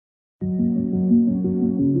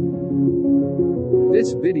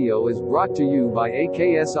This video is brought to you by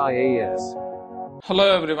AKS IAS. Hello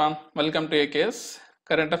everyone, welcome to AKS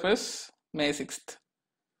Current Affairs May 6th.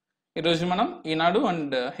 ఈరోజు మనం ఈనాడు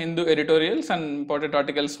and Hindu editorials and important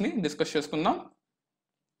ఆర్టికల్స్ని discuss చేసుకుందాం.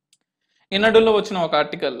 ఈనాడులో వచ్చిన ఒక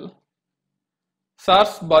article,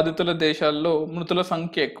 sirs బాధితుల దేశాల్లో మృతుల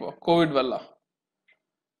సంఖ్య ఎక్కువ కోవిడ్ వల్ల.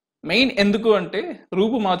 మెయిన్ ఎందుకు అంటే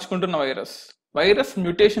రూపు మార్చుకుంటున్న వైరస్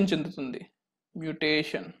మ్యూటేషన్ చెందుతుంది.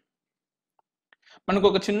 మనకు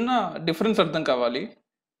ఒక చిన్న డిఫరెన్స్ అర్థం కావాలి.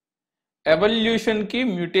 ఎవల్యూషన్కి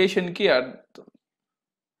మ్యూటేషన్కి అర్థం.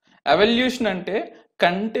 ఎవల్యూషన్ అంటే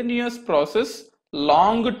continuous process,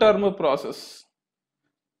 long term process.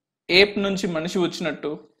 ఏప్ నుంచి మనిషి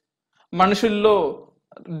వచ్చినట్టు, మనుషుల్లో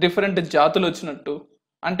డిఫరెంట్ జాతులు వచ్చినట్టు.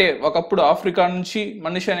 అంటే ఒకప్పుడు ఆఫ్రికా నుంచి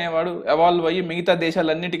మనిషి అనేవాడు ఎవాల్వ్ అయ్యి మిగతా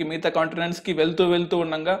దేశాలన్నిటికీ, మిగతా కాంటినెంట్స్కి వెళ్తూ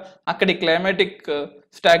ఉండగా అక్కడి క్లైమాటిక్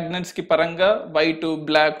స్టాగ్నెంట్స్కి పరంగా వైట్,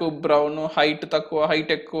 బ్లాక్, బ్రౌన్, హైట్ తక్కువ,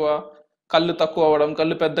 హైట్ ఎక్కువ, కళ్ళు తక్కువ అవ్వడం,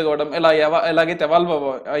 కళ్ళు పెద్దగా అవ్వడం, ఎలాగైతే ఎవాల్వ్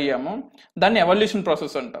అయ్యామో దాన్ని ఎవల్యూషన్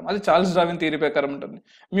ప్రాసెస్ అంటాం. అది చార్ల్స్ డార్విన్ థియరీ ప్రకారం ఉంటుంది.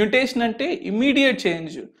 మ్యూటేషన్ అంటే ఇమీడియట్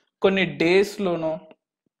చేంజ్, కొన్ని డేస్లోనో,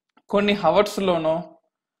 కొన్ని హవర్స్లోనో,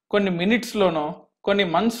 కొన్ని మినిట్స్లోనో, కొన్ని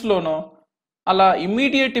మంత్స్లోనో, అలా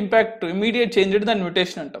ఇమీడియట్ ఇంపాక్ట్, ఇమీడియట్ చేంజ్ అంటే దాన్ని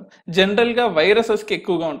మ్యూటేషన్ అంటాం. జనరల్గా వైరసెస్కి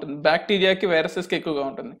ఎక్కువగా ఉంటుంది, బ్యాక్టీరియాకి వైరసెస్కి ఎక్కువగా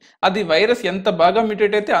ఉంటుంది. అది వైరస్ ఎంత బాగా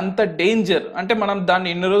మ్యూటేట్ అయితే అంత డేంజర్. అంటే మనం దాన్ని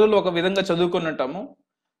ఇన్ని రోజులు ఒక విధంగా చదువుకొని ఉంటాము,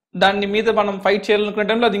 దాని మీద మనం ఫైట్ చేయాలనుకునే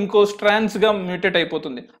టైంలో అది ఇంకో స్ట్రాండ్స్గా మ్యూటేట్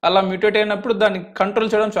అయిపోతుంది. అలా మ్యూటేట్ అయినప్పుడు దాన్ని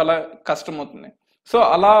కంట్రోల్ చేయడం చాలా కష్టం అవుతుంది. సో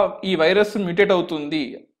అలా ఈ వైరస్ మ్యూటేట్ అవుతుంది.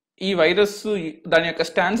 ఈ వైరస్ దాని యొక్క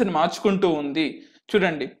స్టాండ్స్ని మార్చుకుంటూ ఉంది.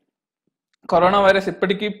 చూడండి, కరోనా వైరస్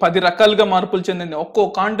ఇప్పటికీ 10 రకాలుగా మార్పులు చెందింది. ఒక్కో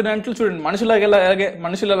కాంటినెంట్లో చూడండి,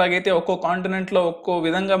 మనుషులు ఎలాగైతే ఒక్కో కాంటినెంట్లో ఒక్కో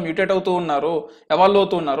విధంగా మ్యూటేట్ అవుతూ ఉన్నారో, ఎవాల్వ్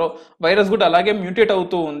అవుతూ ఉన్నారో, వైరస్ కూడా అలాగే మ్యూటేట్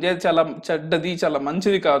అవుతూ ఉంది. అది చాలా చెడ్డది, చాలా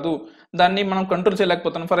మంచిది కాదు. దాన్ని మనం కంట్రోల్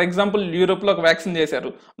చేయలేకపోతున్నాం. ఫర్ ఎగ్జాంపుల్, యూరోప్లో ఒక వ్యాక్సిన్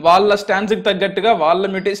చేశారు. వాళ్ళ స్టాండ్స్కి తగ్గట్టుగా, వాళ్ళ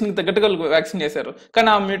మ్యూటేషన్కి తగ్గట్టుగా వ్యాక్సిన్ చేశారు.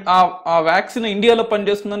 కానీ ఆ వ్యాక్సిన్ ఇండియాలో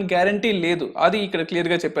పనిచేస్తుందని గ్యారంటీ లేదు. అది ఇక్కడ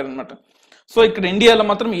క్లియర్గా చెప్పారనమాట. సో ఇక్కడ ఇండియాలో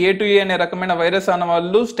మాత్రం A2A అనే రకమైన వైరస్ అన్న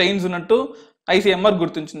వాళ్ళు స్టెయిన్స్ ఉన్నట్టు ICMR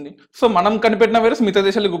గుర్తించింది. సో మనం కనిపెట్టిన వైరస్ మిగతా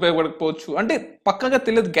దేశాలకు ఉపయోగపడకపోవచ్చు. అంటే పక్కగా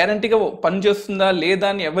తెలియదు, గ్యారంటీగా పనిచేస్తుందా లేదా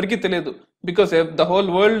అని ఎవరికీ తెలియదు. బికాస్ ద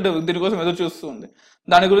హోల్ వరల్డ్ దీనికోసం ఎదురు చూస్తుంది.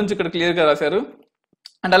 దాని గురించి ఇక్కడ క్లియర్గా రాశారు.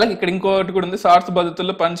 అండ్ అలాగే ఇక్కడ ఇంకోటి కూడా ఉంది, సార్స్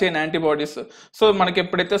బాధితుల్లో పనిచేయని యాంటీబాడీస్. సో మనకి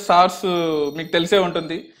ఎప్పుడైతే సార్స్, మీకు తెలిసే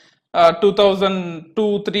ఉంటుంది,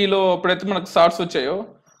 2002-03లో ఎప్పుడైతే మనకు సార్స్ వచ్చాయో,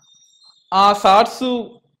 ఆ సార్స్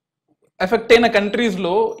ఎఫెక్ట్ అయిన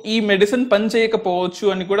కంట్రీస్లో ఈ మెడిసిన్ పనిచేయకపోవచ్చు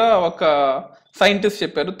అని కూడా ఒక సైంటిస్ట్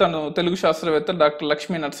చెప్పారు. తను తెలుగు శాస్త్రవేత్త డాక్టర్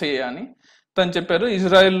లక్ష్మీ నరసయ్య అని తను చెప్పారు.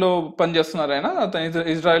 ఇజ్రాయెల్లో పనిచేస్తున్నారు ఆయన. తను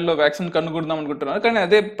ఇజ్రాయెల్లో వ్యాక్సిన్ కనుగొడదాం అనుకుంటున్నారు. కానీ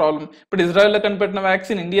అదే ప్రాబ్లం, ఇప్పుడు ఇజ్రాయెల్లో కనిపెట్టిన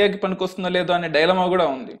వ్యాక్సిన్ ఇండియాకి పనికొస్తుందో లేదో అనే డైలమా కూడా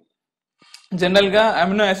ఉంది. జనరల్గా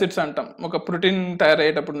అమినో యాసిడ్స్ అంటాం, ఒక ప్రోటీన్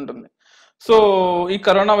తయారయ్యేటప్పుడు ఉంటుంది. సో ఈ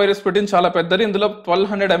కరోనా వైరస్ ప్రోటీన్ చాలా పెద్దది. ఇందులో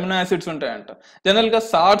 1200 అమినో యాసిడ్స్ ఉంటాయంట. జనరల్గా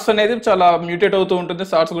సార్స్ అనేది చాలా మ్యూటేట్ అవుతూ ఉంటుంది.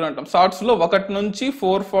 సార్స్ కూడా అంటాం. సార్స్లో 1 నుంచి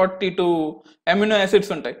 442 అమినో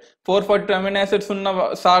యాసిడ్స్ ఉంటాయి. 442 అమినో యాసిడ్స్ ఉన్న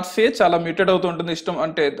సార్సే చాలా మ్యూటేట్ అవుతూ ఉంటుంది. ఇష్టం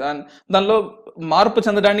అంటే దానిలో మార్పు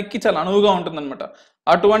చెందడానికి చాలా అనువుగా ఉంటుంది అనమాట.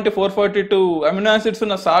 అటువంటి 442 అమినో యాసిడ్స్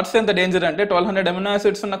ఉన్న సార్స్ ఎంత డేంజర్ అంటే 1200 అమినో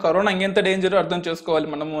యాసిడ్స్ ఉన్న కరోనా ఇంకెంత డేంజర్ అర్థం చేసుకోవాలి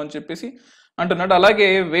మనము అని చెప్పేసి అంటున్నాడు. అలాగే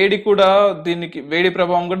వేడి కూడా, దీనికి వేడి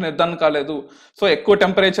ప్రభావం కూడా నిర్ధారణ కాలేదు. సో ఎక్కువ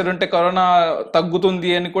టెంపరేచర్ ఉంటే కరోనా తగ్గుతుంది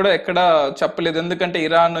అని కూడా ఎక్కడ చెప్పలేదు. ఎందుకంటే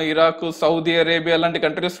ఇరాన్, ఇరాక్, సౌదీ అరేబియా లాంటి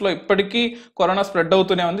కంట్రీస్లో ఇప్పటికీ కరోనా స్ప్రెడ్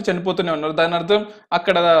అవుతూనే ఉంది, చనిపోతూనే ఉన్నారు. దాని అర్థం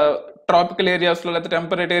అక్కడ ట్రాపికల్ ఏరియాస్లో లేకపోతే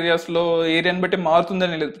టెంపరేట్ ఏరియాస్లో ఏరియాని బట్టి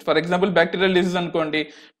మారుతుందని లేదు. ఫర్ ఎగ్జాంపుల్ బ్యాక్టీరియల్ డిసీజ్ అనుకోండి,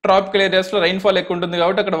 ట్రాపికల్ ఏరియాస్లో రైన్ఫాల్ ఎక్కువ ఉంటుంది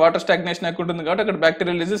కాబట్టి అక్కడ వాటర్ స్టాగ్నేషన్ ఎక్కువ ఉంటుంది కాబట్టి అక్కడ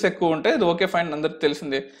బ్యాక్టీరియల్ డిసీజ్ ఎక్కువ ఉంటాయి. అది ఓకే, ఫైన్, అందరికి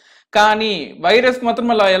తెలిసిందే. కానీ వైరస్ మాత్రం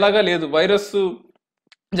అలా ఎలాగా లేదు. వైరస్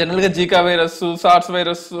జనరల్గా జీకా వైరస్,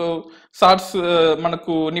 సార్స్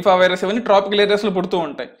మనకు నిఫా వైరస్ ఇవన్నీ ట్రాపికల్ ఏరియాస్లో పుడుతూ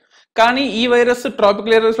ఉంటాయి. కానీ ఈ వైరస్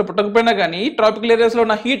ట్రాపికల్ ఏరియాస్లో పుట్టకపోయినా కానీ ట్రాపికల్ ఏరియాస్లో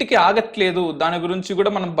ఉన్న హీట్కి ఆగట్లేదు. దాని గురించి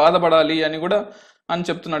కూడా మనం బాధపడాలి అని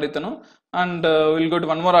చెప్తున్నాడు ఇతను. And will go to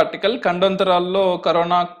one more article, ఖండాంతరాల్లో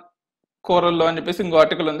corona కోరల్లో అని చెప్పేసి ఇంకో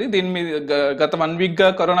ఆర్టికల్ ఉంది. దీని మీద గత 1 వీక్గా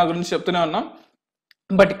కరోనా గురించి చెప్తూనే ఉన్నాం.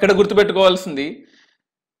 బట్ ఇక్కడ గుర్తుపెట్టుకోవాల్సింది,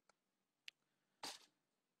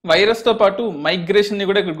 వైరస్తో పాటు మైగ్రేషన్ని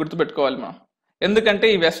కూడా ఇక్కడ గుర్తుపెట్టుకోవాలి మనం. ఎందుకంటే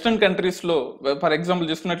ఈ వెస్ట్రన్ కంట్రీస్లో, ఫర్ ఎగ్జాంపుల్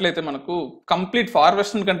చూసుకున్నట్లయితే మనకు కంప్లీట్ ఫార్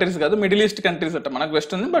వెస్ట్రన్ కంట్రీస్ కాదు, మిడిల్ ఈస్ట్ కంట్రీస్ అంటాం. మనకు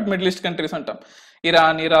western but middle east countries అంటాం.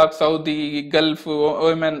 Iran, Iraq, Saudi, Gulf,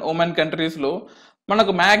 Oman కంట్రీస్లో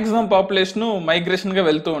మనకు మ్యాక్సిమం పాపులేషన్ మైగ్రేషన్గా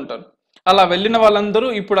వెళ్తూ ఉంటారు. అలా వెళ్ళిన వాళ్ళందరూ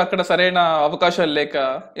ఇప్పుడు అక్కడ సరైన అవకాశాలు లేక,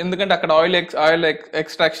 ఎందుకంటే అక్కడ ఆయిల్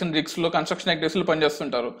ఎక్స్ట్రాక్షన్ రిగ్స్ లో, కన్స్ట్రక్షన్ యాక్టివిటీస్ లో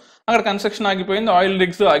పనిచేస్తుంటారు. అక్కడ కన్స్ట్రక్షన్ ఆగిపోయింది, ఆయిల్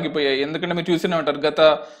రిగ్స్ ఆగిపోయాయి. ఎందుకంటే మీరు చూస్తూనే ఉంటారు, గత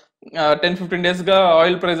 10-15 డేస్గా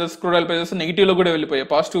oil prices, crude oil prices నెగిటివ్లో కూడా వెళ్ళిపోయాయి,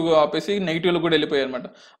 పాజిటివ్గా ఆపేసి నెగిటివ్లో కూడా వెళ్ళిపోయాయి అనమాట.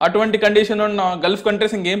 అటువంటి కండిషన్ ఉన్న గల్ఫ్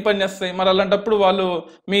కంట్రీస్ ఇంకేం పని చేస్తాయి? మరి అలాంటప్పుడు వాళ్ళు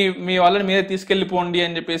మీ వాళ్ళని మీరే తీసుకెళ్ళిపోండి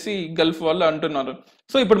అని చెప్పేసి గల్ఫ్ వాళ్ళు అంటున్నారు.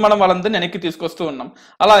 సో ఇప్పుడు మనం వాళ్ళందరినీ వెనక్కి తీసుకొస్తూ ఉన్నాం.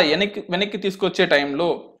 అలా వెనక్కి తీసుకొచ్చే టైంలో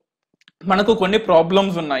మనకు కొన్ని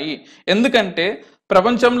ప్రాబ్లమ్స్ ఉన్నాయి. ఎందుకంటే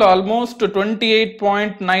ప్రపంచంలో ఆల్మోస్ట్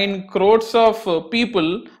 28.9 crores ఆఫ్ పీపుల్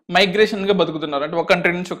మైగ్రేషన్గా బతుకుతున్నారు, అంటే ఒక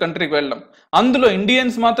కంట్రీ నుంచి ఒక కంట్రీకి వెళ్ళడం. అందులో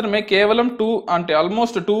ఇండియన్స్ మాత్రమే కేవలం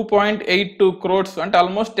ఆల్మోస్ట్ 2.82 crores, అంటే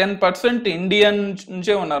ఆల్మోస్ట్ 10% ఇండియన్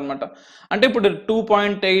నుంచే ఉన్నారనమాట. అంటే ఇప్పుడు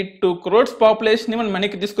 2.82 crores పాపులేషన్ మనం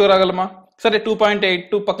వెనక్కి తీసుకురాగలమా? సరే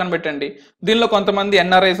 2.82 పక్కన పెట్టండి, దీనిలో కొంతమంది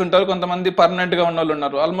ఎన్ఆర్ఐస్ ఉంటారు, కొంతమంది పర్మనెంట్ గా ఉన్న వాళ్ళు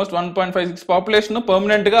ఉన్నారు. ఆల్మోస్ట్ 1.56 పాపులేషన్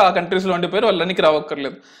పర్మనెంట్ గా ఆ కంట్రీస్ లో ఉండిపోయారు, వాళ్ళు వెనక్కి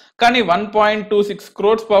రావక్కర్లేదు. కానీ 1.26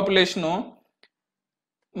 crores పాపులేషన్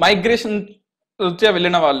మైగ్రేషన్ వచ్చే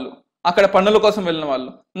వెళ్ళిన వాళ్ళు, అక్కడ పన్నుల కోసం వెళ్ళిన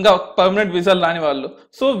వాళ్ళు, ఇంకా పర్మనెంట్ వీసాలు రాని వాళ్ళు.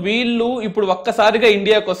 సో వీళ్ళు ఇప్పుడు ఒక్కసారిగా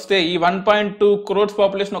ఇండియాకి వస్తే, ఈ 1.2 crores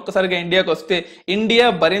పాపులేషన్ ఒక్కసారిగా ఇండియాకి వస్తే India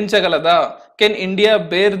భరించగలదా? Can India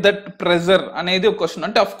bear that pressure అనేది ఒక క్వశ్చన్.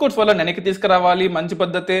 అంటే అఫ్ కోర్స్ వాళ్ళని వెనక్కి తీసుకురావాలి, మంచి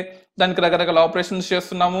పద్ధతే, దానికి రకరకాల ఆపరేషన్స్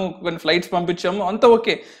చేస్తున్నాము, కొన్ని ఫ్లైట్స్ పంపించాము, అంతా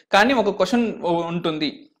ఓకే. కానీ ఒక క్వశ్చన్ ఉంటుంది,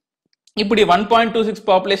 ఇప్పుడు ఈ 1.26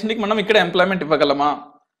 పాపులేషన్కి మనం ఇక్కడ ఎంప్లాయ్మెంట్ ఇవ్వగలమా?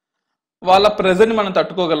 వాళ్ళ ప్రెజర్ని మనం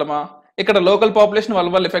తట్టుకోగలమా? ఇక్కడ లోకల్ పాపులేషన్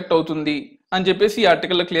వాళ్ళ ఎఫెక్ట్ అవుతుంది అని చెప్పేసి ఈ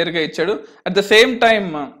ఆర్టికల్లో క్లియర్గా ఇచ్చాడు. At the same time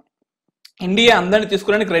India అందరిని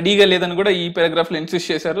తీసుకోవడానికి రెడీగా లేదని కూడా ఈ పారాగ్రాఫ్లో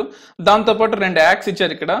ఇన్సిస్ట్ చేశారు. దాంతోపాటు 2 యాక్ట్స్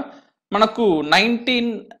ఇచ్చారు ఇక్కడ మనకు.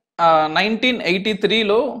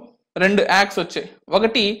 1983లో 2 యాక్ట్స్ వచ్చాయి.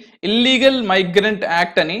 ఒకటి ఇల్లీగల్ మైగ్రెంట్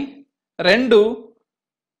యాక్ట్ అని, 2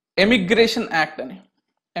 ఎమిగ్రేషన్ యాక్ట్ అని.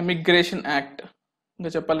 ఎమిగ్రేషన్ యాక్ట్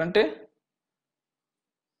ఇంకా చెప్పాలంటే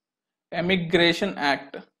ఎమిగ్రేషన్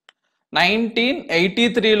యాక్ట్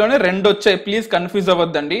 1983లోనే 2 వచ్చాయి. ప్లీజ్ కన్ఫ్యూజ్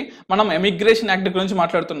అవ్వద్దండి, మనం ఎమిగ్రేషన్ యాక్ట్ గురించి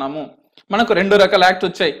మాట్లాడుతున్నాము. మనకు 2 రకాల యాక్ట్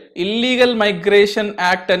వచ్చాయి. ఇల్లీగల్ మైగ్రేషన్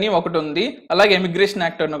యాక్ట్ అని ఒకటి ఉంది, అలాగే ఎమిగ్రేషన్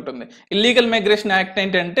యాక్ట్ అని ఒకటి ఉంది. ఇల్లీగల్ మైగ్రేషన్ యాక్ట్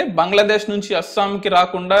ఏంటంటే బంగ్లాదేశ్ నుంచి అస్సాంకి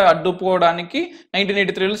రాకుండా అడ్డుకోవడానికి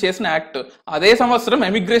 1983లో చేసిన యాక్ట్. అదే సంవత్సరం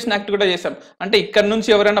ఎమిగ్రేషన్ యాక్ట్ కూడా చేశాం. అంటే ఇక్కడ నుంచి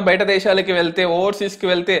ఎవరైనా బయట దేశాలకి వెళ్తే, ఓవర్సీస్కి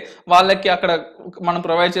వెళ్తే, వాళ్ళకి అక్కడ మనం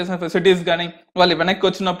ప్రొవైడ్ చేసిన ఫెసిలిటీస్ కానీ, వాళ్ళు వెనక్కి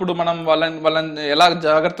వచ్చినప్పుడు మనం వాళ్ళని ఎలా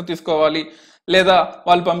జాగ్రత్త తీసుకోవాలి, లేదా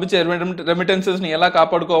వాళ్ళు పంపించే రెమిటెన్సెస్ని ఎలా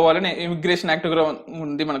కాపాడుకోవాలని ఇమిగ్రేషన్ యాక్ట్ కూడా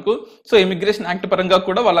ఉంది మనకు. సో ఇమిగ్రేషన్ యాక్ట్ పరంగా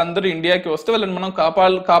కూడా వాళ్ళందరూ ఇండియాకి వస్తే వాళ్ళని మనం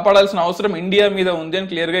కాపాడాల్సిన అవసరం ఇండియా మీద ఉంది అని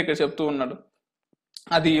క్లియర్గా ఇక్కడ చెప్తూ ఉన్నాడు.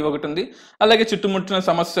 అది ఒకటి ఉంది. అలాగే చుట్టుముట్టిన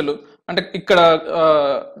సమస్యలు, అంటే ఇక్కడ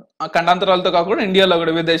ఖండాంతరాలతో కాకుండా ఇండియాలో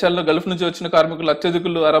కూడా వివిధ దేశాల్లో గల్ఫ్ నుంచి వచ్చిన కార్మికులు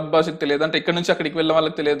అత్యధికులు అరబ్ భాషకు తెలియదు, అంటే ఇక్కడ నుంచి అక్కడికి వెళ్ళిన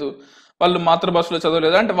వాళ్ళకి తెలియదు, వాళ్ళు మాతృభాషలో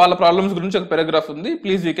చదవలేదు, అంటే వాళ్ళ ప్రాబ్లమ్స్ గురించి ఒక పారాగ్రాఫ్ ఉంది.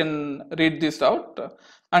 Please you can read this out.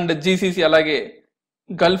 And GCC, అలాగే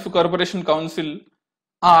గల్ఫ్ కార్పొరేషన్ కౌన్సిల్.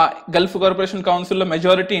 ఆ గల్ఫ్ కార్పొరేషన్ కౌన్సిల్లో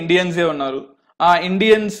మెజారిటీ ఇండియన్సే ఉన్నారు. ఆ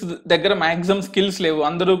ఇండియన్స్ దగ్గర మ్యాక్సిమం స్కిల్స్ లేవు,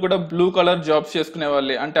 అందరూ కూడా బ్లూ కలర్ జాబ్స్ చేసుకునే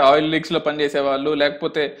వాళ్ళే, అంటే ఆయిల్ లీగ్స్లో పనిచేసే వాళ్ళు,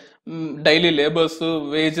 లేకపోతే డైలీ లేబర్స్,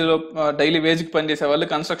 డైలీ వేజ్కి పనిచేసే వాళ్ళు,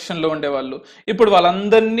 కన్స్ట్రక్షన్లో ఉండేవాళ్ళు. ఇప్పుడు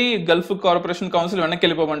వాళ్ళందరినీ గల్ఫ్ కార్పొరేషన్ కౌన్సిల్ వెనక్కి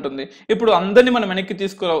వెళ్ళిపోమంటుంది. ఇప్పుడు అందరినీ మనం వెనక్కి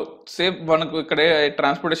సేఫ్ మనకు ఇక్కడ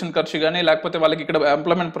ట్రాన్స్పోర్టేషన్ ఖర్చు కానీ, లేకపోతే వాళ్ళకి ఇక్కడ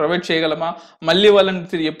ఎంప్లాయ్మెంట్ ప్రొవైడ్ చేయగలమా? మళ్ళీ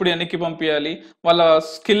వాళ్ళని ఎప్పుడు వెనక్కి పంపించాలి? వాళ్ళ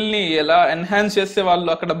స్కిల్ని ఎలా ఎన్హాన్స్ చేస్తే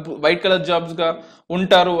వాళ్ళు అక్కడ వైట్ కలర్ జాబ్స్గా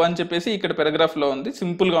ఉంటారు అని చెప్పేసి ఇక్కడ పారాగ్రాఫ్లో ఉంది.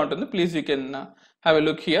 సింపుల్గా ఉంటుంది, please you can have a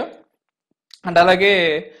look here. And అలాగే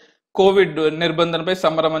కోవిడ్ నిర్బంధనపై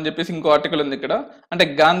సమరం అని చెప్పేసి ఇంకో ఆర్టికల్ ఉంది ఇక్కడ. అంటే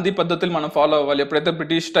గాంధీ పద్ధతులు మనం ఫాలో అవ్వాలి. ఎప్పుడైతే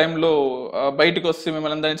బ్రిటిష్ టైంలో బయటకు వస్తే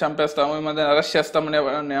మిమ్మల్ని అందరినీ చంపేస్తాము, మిమ్మల్ని అరెస్ట్ చేస్తామని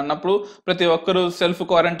అన్నప్పుడు ప్రతి ఒక్కరు సెల్ఫ్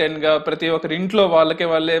క్వారంటైన్గా, ప్రతి ఒక్కరి ఇంట్లో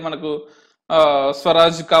వాళ్ళే మనకు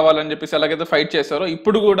స్వరాజ్ కావాలని చెప్పేసి ఎలాగైతే ఫైట్ చేశారో,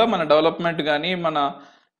 ఇప్పుడు కూడా మన డెవలప్మెంట్ కానీ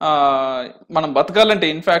మనం బతకాలంటే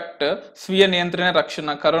ఇన్ఫ్యాక్ట్ స్వీయ నియంత్రణ రక్షణ.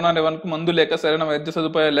 కరోనా నివారణకు మందు లేక, సరైన వైద్య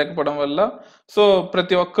సదుపాయాలు లేకపోవడం వల్ల సో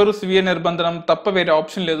ప్రతి ఒక్కరూ స్వీయ నిర్బంధనం తప్ప వేరే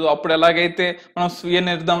ఆప్షన్ లేదు. అప్పుడు ఎలాగైతే మనం స్వీయ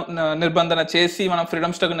నిర్బంధన చేసి మనం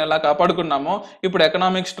ఫ్రీడమ్ స్ట్రగుల్ని ఎలా కాపాడుకున్నామో, ఇప్పుడు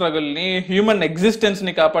ఎకనామిక్ స్ట్రగుల్ని, హ్యూమన్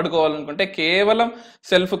ఎగ్జిస్టెన్స్ని కాపాడుకోవాలనుకుంటే కేవలం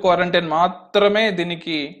సెల్ఫ్ క్వారంటైన్ మాత్రమే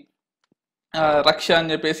దీనికి రక్ష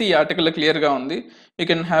అని చెప్పేసి ఈ ఆర్టికల్లో క్లియర్గా ఉంది. You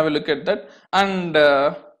can have a look at that. And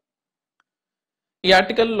ఈ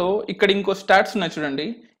ఆర్టికల్లో ఇక్కడ ఇంకో స్టాట్స్ ఉన్నాయి చూడండి.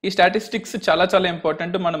 ఈ స్టాటిస్టిక్స్ చాలా చాలా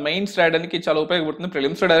ఇంపార్టెంట్, మన మెయిన్స్ రాయడానికి చాలా ఉపయోగపడుతుంది.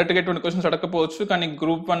 ప్రిలిమ్స్లో డైరెక్ట్గా ఎటువంటి క్వశ్చన్స్ అడగకపోవచ్చు, కానీ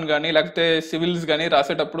గ్రూప్ 1 కానీ లేకపోతే సివిల్స్ కానీ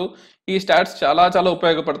రాసేటప్పుడు ఈ స్టాట్స్ చాలా చాలా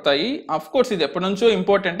ఉపయోగపడతాయి. అఫ్ కోర్స్ ఇది ఎప్పటి నుంచో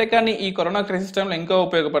ఇంపార్టెంటే, కానీ ఈ కరోనా క్రైసిస్ టైంలో ఇంకా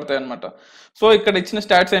ఉపయోగపడతాయి అనమాట. సో ఇక్కడ ఇచ్చిన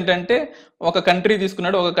స్టాట్స్ ఏంటంటే, ఒక కంట్రీ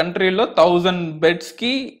తీసుకున్నాడు, ఒక కంట్రీలో 1000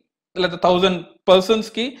 బెడ్స్కి లేదా 1000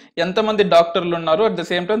 పర్సన్స్కి ఎంతమంది డాక్టర్లు ఉన్నారు, అట్ ద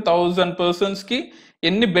సేమ్ టైం 1000 పర్సన్స్కి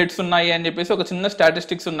ఎన్ని బెడ్స్ ఉన్నాయి అని చెప్పేసి ఒక చిన్న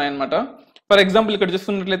స్టాటిస్టిక్స్ ఉన్నాయన్నమాట. ఫర్ ఎగ్జాంపుల్ ఇక్కడ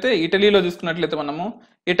చూసుకున్నట్లయితే ఇటలీలో చూసుకున్నట్లయితే మనము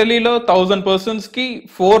ఇటలీలో 1000 personsకి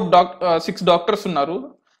 6 డాక్టర్స్ ఉన్నారు.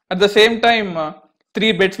 At the same time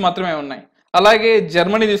 3 beds మాత్రమే ఉన్నాయి. అలాగే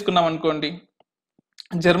జర్మనీ తీసుకున్నాం అనుకోండి,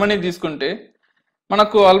 జర్మనీ తీసుకుంటే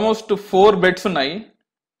మనకు ఆల్మోస్ట్ 4 బెడ్స్ ఉన్నాయి,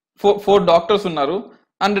 4 డాక్టర్స్ ఉన్నారు,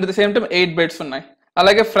 and at the same time 8 beds ఉన్నాయి.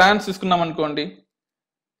 అలాగే ఫ్రాన్స్ తీసుకున్నాం అనుకోండి,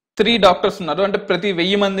 3 డాక్టర్స్ ఉన్నారు, అంటే ప్రతి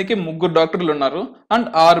 1000 మందికి 3 డాక్టర్లు ఉన్నారు, అండ్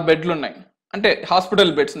 6 బెడ్లు ఉన్నాయి. అంటే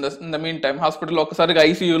hospital beds in the mean time. హాస్పిటల్లో ఒకసారిగా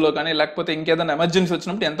ఐసీయూలో కానీ లేకపోతే ఇంకేదైనా ఎమర్జెన్సీ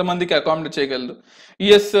వచ్చినప్పుడు ఎంతమందికి అకామిడేట్ చేయగలదు.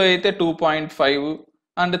 యుఎస్ అయితే 2.5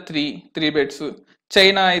 అండ్ 3 బెడ్స్.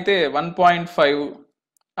 చైనా అయితే 1.5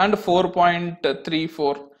 అండ్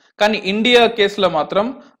 4.34. కానీ ఇండియా కేసులో మాత్రం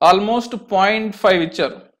ఆల్మోస్ట్ 0.5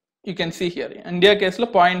 ఇచ్చారు. You can see here India కేసులో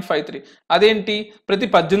 0.53. అదేంటి, ప్రతి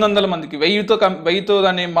 1800 మందికి 1000తో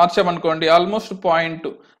దాన్ని మార్చామనుకోండి ఆల్మోస్ట్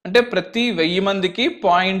 0.2, అంటే ప్రతి 1000 మందికి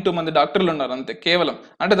 0.2 మంది డాక్టర్లు ఉన్నారు అంతే కేవలం.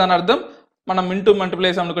 అంటే దాని అర్థం మనం ఇంటూ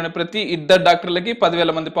మల్టిప్లై చేసాం అనుకోండి, ప్రతి 2 డాక్టర్లకి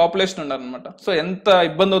 10,000 మంది పాపులేషన్ ఉన్నారు అనమాట. సో ఎంత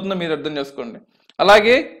ఇబ్బంది అవుతుందో మీరు అర్థం చేసుకోండి.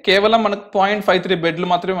 అలాగే కేవలం మనకు 0.53 బెడ్లు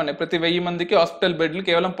మాత్రమే ఉన్నాయి. ప్రతి 1000 మందికి హాస్పిటల్ బెడ్లు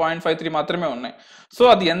కేవలం 0.53 మాత్రమే ఉన్నాయి. సో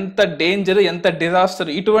అది ఎంత డేంజర్, ఎంత డిజాస్టర్.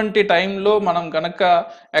 ఇటువంటి టైంలో మనం కనుక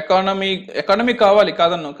ఎకానమీ కావాలి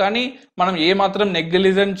కాదన్ను, కానీ మనం ఏ మాత్రం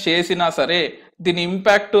నెగ్లిజెంట్ చేసినా సరే దీని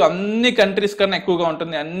ఇంపాక్ట్ అన్ని కంట్రీస్ కన్నా ఎక్కువగా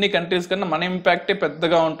ఉంటుంది. అన్ని కంట్రీస్ కన్నా మన ఇంపాక్టే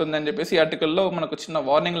పెద్దగా ఉంటుంది అని చెప్పేసి ఈ ఆర్టికల్లో మనకు చిన్న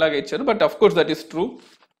వార్నింగ్ లాగా ఇచ్చారు. But of course that is true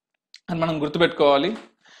అని మనం గుర్తుపెట్టుకోవాలి.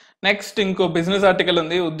 నెక్స్ట్ ఇంకో బిజినెస్ ఆర్టికల్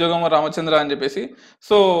ఉంది, ఉద్యోగం రామచంద్ర అని చెప్పేసి.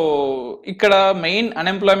 సో ఇక్కడ మెయిన్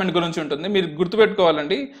అన్ఎంప్లాయ్మెంట్ గురించి ఉంటుంది. మీరు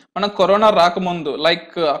గుర్తుపెట్టుకోవాలండి, మనం కరోనా రాకముందు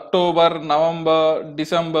లైక్ అక్టోబర్, నవంబర్,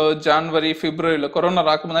 డిసెంబర్, జనవరి, ఫిబ్రవరిలో కరోనా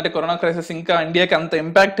రాకముందు, అంటే కరోనా క్రైసిస్ ఇంకా ఇండియాకి అంత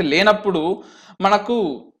ఇంపాక్ట్ లేనప్పుడు మనకు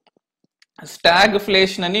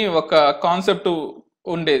స్టాగ్ఫ్లేషన్ అని ఒక కాన్సెప్ట్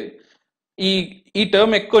ఉండేది. ఈ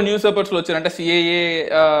టర్మ్ ఎక్కువ న్యూస్ పేపర్స్లో వచ్చారు, అంటే సిఏఏ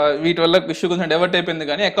వీటి వల్ల ఇష్యూ కొంచెం డెవలప్ అయిపోయింది.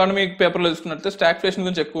 కానీ ఎకానమిక్ పేపర్లో చూసుకున్నట్లయితే స్టాగ్ఫ్లేషన్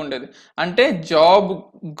గురించి ఎక్కువ ఉండేది. అంటే జాబ్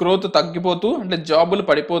గ్రోత్ తగ్గిపోతూ, అంటే జాబులు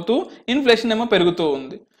పడిపోతూ ఇన్ఫ్లేషన్ ఏమో పెరుగుతూ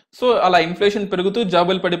ఉంది. సో అలా ఇన్ఫ్లేషన్ పెరుగుతూ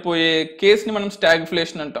జాబులు పడిపోయే కేసుని మనం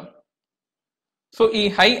స్టాగ్ఫ్లేషన్ అంటాం. సో ఈ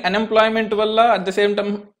హై అన్ఎంప్లాయ్మెంట్ వల్ల at the same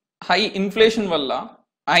time high inflation వల్ల,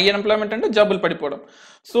 హై అన్ఎంప్లాయ్మెంట్ అంటే జాబులు పడిపోవడం.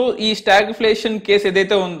 సో ఈ స్టాగ్ఫ్లేషన్ కేసు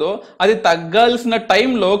ఏదైతే ఉందో అది తగ్గాల్సిన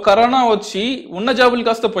టైంలో కరోనా వచ్చి ఉన్న జాబులు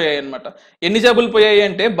కాస్త పోయాయి అనమాట. ఎన్ని జాబులు పోయాయి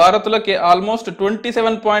అంటే భారత్లో ఆల్మోస్ట్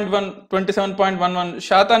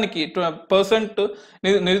 27.11%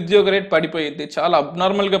 నిరుద్యోగ రేట్ పడిపోయింది. చాలా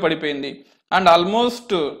అబ్నార్మల్గా పడిపోయింది. అండ్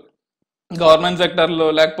ఆల్మోస్ట్ గవర్నమెంట్ సెక్టర్లో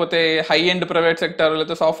లేకపోతే హై ఎండ్ ప్రైవేట్ సెక్టర్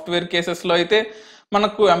లేకపోతే సాఫ్ట్వేర్ కేసెస్లో అయితే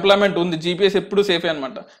మనకు ఎంప్లాయ్మెంట్ ఉంది. జీపీఎస్ ఎప్పుడు సేఫే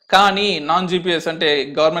అనమాట. కానీ నాన్ జీపీఎస్ అంటే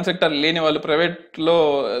గవర్నమెంట్ సెక్టర్ లేని వాళ్ళు, ప్రైవేట్లో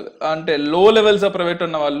అంటే లో లెవెల్స్ ఆఫ్ ప్రైవేట్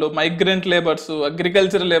ఉన్న వాళ్ళు, మైగ్రెంట్ లేబర్స్,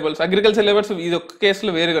 అగ్రికల్చర్ లేబర్స్ ఇది ఒక్క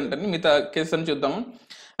కేసులో వేరుగా ఉంటుంది. మిగతా కేసు అని చూద్దాము.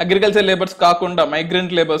 అగ్రికల్చర్ లేబర్స్ కాకుండా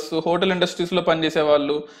మైగ్రెంట్ లేబర్స్, హోటల్ ఇండస్ట్రీస్లో పనిచేసే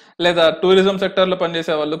వాళ్ళు లేదా టూరిజం సెక్టర్లో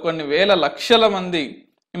పనిచేసే వాళ్ళు కొన్ని వేల లక్షల మంది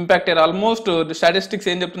ఇంపాక్ట్ అయ్యారు. ఆల్మోస్ట్ స్టాటిస్టిక్స్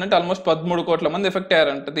ఏం చెప్తుందంటే ఆల్మోస్ట్ 13 కోట్ల మంది ఎఫెక్ట్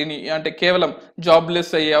అయ్యారంట దీని, అంటే కేవలం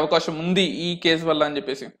జాబ్లెస్ అయ్యే అవకాశం ఉంది ఈ కేసు వల్ల అని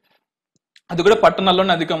చెప్పేసి. అది కూడా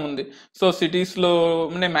పట్టణాల్లోనే అధికం ఉంది. So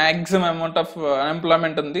సిటీస్లోనే maximum amount of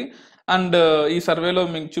unemployment ఉంది. అండ్ ఈ సర్వేలో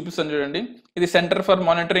మీకు చూపిస్తాను చూడండి, ఇది centre for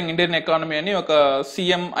monitoring Indian economy అని ఒక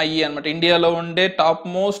CMIE అనమాట. ఇండియాలో ఉండే టాప్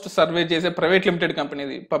మోస్ట్ సర్వే చేసే ప్రైవేట్ లిమిటెడ్ కంపెనీ.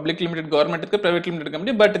 ఇది public limited, government private limited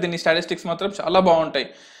company. But దీని స్టాటిస్టిక్స్ మాత్రం చాలా బాగుంటాయి.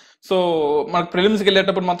 సో మనకు ప్రిలిమ్స్కి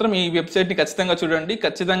వెళ్ళేటప్పుడు మాత్రం ఈ వెబ్సైట్ని ఖచ్చితంగా చూడండి.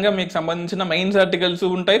 ఖచ్చితంగా మీకు సంబంధించిన మెయిన్స్ ఆర్టికల్స్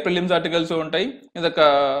ఉంటాయి, ప్రిలిమ్స్ ఆర్టికల్స్ ఉంటాయి. ఇదొక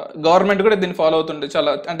గవర్నమెంట్ కూడా దీన్ని ఫాలో అవుతుంది.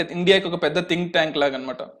 చాలా అంటే ఇండియాకి ఒక పెద్ద థింక్ ట్యాంక్ లాగా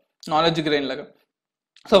అనమాట, నాలెడ్జ్ గ్రెయిన్ లాగా.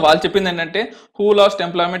 సో వాళ్ళు చెప్పింది ఏంటంటే who last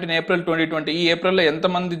employment in April 2020. ఈ ఏప్రిల్లో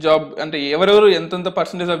ఎంతమంది జాబ్, అంటే ఎవరెవరు ఎంతెంత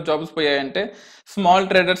percentage of jobs పోయాయంటే small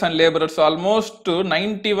traders and labourers almost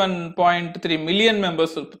 91.3 million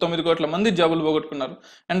members, 9 కోట్ల మంది జాబులు పోగొట్టుకున్నారు.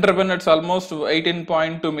 Entrepreneurs almost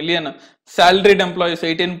 18.2 million, salaried employees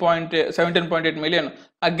 17.8 million.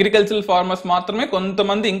 Agricultural farmers మాత్రమే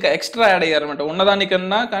కొంతమంది ఇంకా ఎక్స్ట్రా యాడ్ అయ్యారు అనమాట.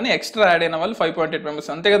 ఉన్నదానికన్నా కానీ ఎక్స్ట్రా యాడ్ అయిన వాళ్ళు 5.8 మెంబర్స్.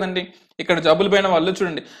 అంతే కదండి. ఇక్కడ జాబులు పోయిన వాళ్ళు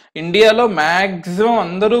చూడండి, ఇండియాలో మ్యాక్సిమం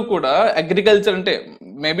అందరూ కూడా అగ్రికల్చర్, అంటే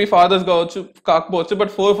మేబీ ఫాదర్స్ కాకపోవచ్చు,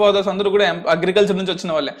 బట్ 4 fathers అందరూ కూడా అగ్రికల్చర్ నుంచి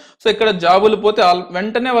వచ్చిన వాళ్ళే. సో ఇక్కడ జాబులు పోతే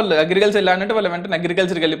వెంటనే వాళ్ళు అగ్రికల్చర్ ల్యాండ్ అంటే వాళ్ళు వెంటనే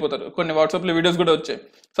అగ్రికల్చర్కి వెళ్ళిపోతారు. కొన్ని వాట్సాప్లో వీడియోస్ కూడా వచ్చాయి.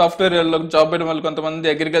 సాఫ్ట్వేర్ జాబ్ పెట్టిన వాళ్ళు కొంతమంది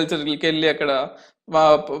అగ్రికల్చర్కి వెళ్ళి అక్కడ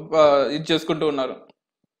ఇది చేసుకుంటూ ఉన్నారు,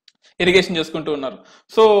 ఇరిగేషన్ చేసుకుంటూ ఉన్నారు.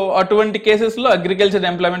 సో అటువంటి కేసెస్లో అగ్రికల్చర్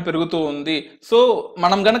ఎంప్లాయ్మెంట్ పెరుగుతూ ఉంది. సో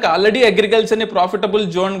మనం కనుక ఆల్రెడీ అగ్రికల్చర్ని ప్రాఫిటబుల్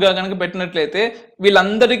జోన్గా కనుక పెట్టినట్లయితే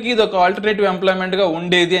వీళ్ళందరికీ ఇది ఒక ఆల్టర్నేటివ్ ఎంప్లాయ్మెంట్గా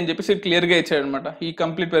ఉండేది అని చెప్పేసి క్లియర్గా ఇచ్చాడు అనమాట. ఈ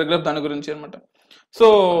కంప్లీట్ పారాగ్రాఫ్ దాని గురించి అనమాట. సో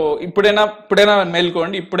ఇప్పుడైనా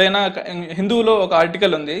మేల్కోండి. ఇప్పుడైనా హిందూలో ఒక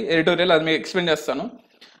ఆర్టికల్ ఉంది, ఎడిటోరియల్, అది మీకు ఎక్స్ప్లెయిన్ చేస్తాను.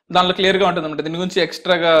 దానిలో క్లియర్గా ఉంటుంది అనమాట. దీని గురించి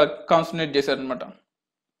ఎక్స్ట్రాగా కాన్సన్ట్రేట్ చేశారనమాట.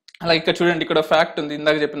 అలా ఇక్కడ చూడండి, ఇక్కడ ఫ్యాక్ట్ ఉంది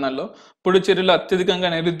ఇందాక చెప్పిన దానిలో. పుడుచేరిలో అత్యధికంగా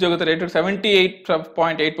నిరుద్యోగత రేటు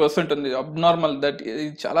 78.8% ఉంది. అబ్నార్మల్, దట్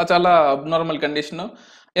చాలా చాలా అబ్నార్మల్ కండిషన్.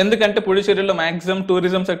 ఎందుకంటే పుడుచేరిలో మాక్సిమం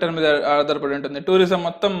టూరిజం సెక్టర్ మీద ఆధారపడి ఉంటుంది. టూరిజం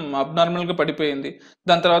మొత్తం అబ్నార్మల్గా పడిపోయింది.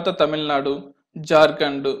 దాని తర్వాత తమిళనాడు,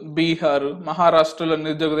 జార్ఖండ్, బీహార్, మహారాష్ట్రలో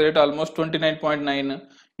నిరుద్యోగ రేటు ఆల్మోస్ట్ 29.9,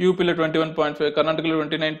 యూపీలో 21.5, కర్ణాటకలో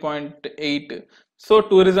 29.8. సో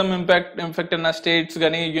టూరిజం ఇంపాక్ట్ ఉన్న స్టేట్స్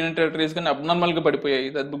కానీ యూనియన్ టెరిటరీస్ కానీ అబ్నార్మల్గా పడిపోయాయి.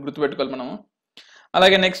 అది గుర్తుపెట్టుకోవాలి మనము.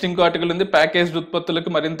 అలాగే నెక్స్ట్ ఇంకో ఆర్టికల్ ఉంది, ప్యాకేజ్డ్ ఉత్పత్తులకు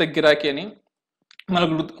మరింత గిరాకీ అని.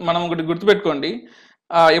 మనం ఒకటి గుర్తుపెట్టుకోండి,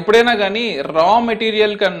 ఎప్పుడైనా కానీ రా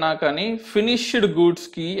మెటీరియల్ కన్నా కానీ ఫినిష్డ్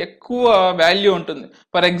గూడ్స్కి ఎక్కువ వాల్యూ ఉంటుంది.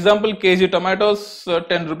 For example KG tomatoes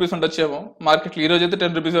 10 rupees ఉండొచ్చేమో మార్కెట్లో. ఈరోజు అయితే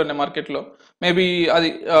 10 రూపీస్ ఉన్నాయి మార్కెట్లో. మేబీ అది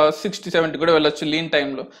 60-70 కూడా వెళ్ళొచ్చు లీన్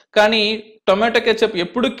టైంలో. కానీ టొమాటో కెచప్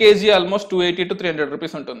ఎప్పుడు కేజీ ఆల్మోస్ట్ 280 to 300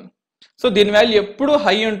 రూపీస్ ఉంటుంది. సో దీని వాల్యూ ఎప్పుడు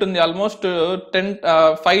హై ఉంటుంది, ఆల్మోస్ట్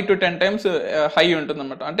 5 to 10 times హై ఉంటుంది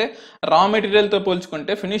అనమాట. అంటే రా మెటీరియల్తో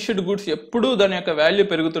పోల్చుకుంటే ఫినిష్డ్ గుడ్స్ ఎప్పుడు దాని యొక్క వాల్యూ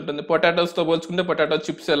పెరుగుతుంటుంది. పొటాటోస్తో పోల్చుకుంటే పొటాటో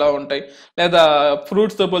చిప్స్ ఎలా ఉంటాయి, లేదా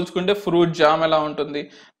ఫ్రూట్స్తో పోల్చుకుంటే ఫ్రూట్ జామ్ ఎలా ఉంటుంది,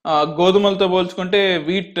 గోధుమలతో పోల్చుకుంటే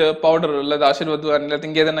వీట్ పౌడర్ లేదా ఆశీర్వాద్ కానీ లేదా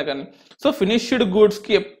ఇంకేదైనా కానీ. సో ఫినిష్డ్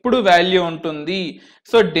గూడ్స్కి ఎప్పుడు వాల్యూ ఉంటుంది.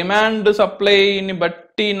 సో డిమాండ్ సప్లైని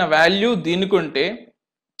బట్టిన వాల్యూ దీనికి ఉంటే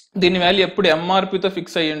దీని వాల్యూ ఎప్పుడు ఎంఆర్పితో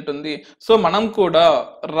ఫిక్స్ అయ్యి ఉంటుంది. సో మనం కూడా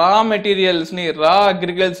రా మెటీరియల్స్ని, రా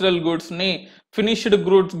అగ్రికల్చరల్ గూడ్స్ని ఫినిష్డ్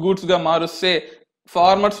గూడ్స్గా మారుస్తే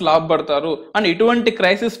ఫార్మర్స్ లాభపడతారు. అండ్ ఇటువంటి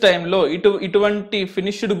క్రైసిస్ టైంలో ఇటువంటి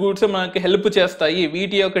ఫినిష్డ్ గూడ్స్ మనకి హెల్ప్ చేస్తాయి.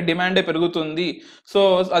 వీటి యొక్క డిమాండే పెరుగుతుంది. సో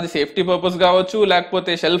అది సేఫ్టీ పర్పస్ కావచ్చు,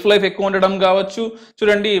 లేకపోతే షెల్ఫ్ లైఫ్ ఎక్కువ ఉండడం కావచ్చు.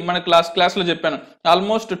 చూడండి, మన క్లాస్లో చెప్పాను,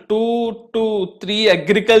 almost 2 to 3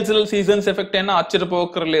 agricultural seasons effect అయినా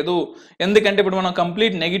ఆశ్చర్యపోకర్లేదు. ఎందుకంటే ఇప్పుడు మనం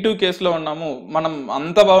కంప్లీట్ నెగిటివ్ కేసులో ఉన్నాము. మనం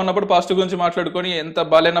అంత బాగున్నప్పుడు పాజిటివ్ గురించి మాట్లాడుకొని, ఎంత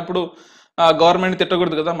బాగాలేనప్పుడు గవర్నమెంట్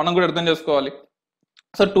తిట్టకూడదు కదా, మనం కూడా అర్థం చేసుకోవాలి.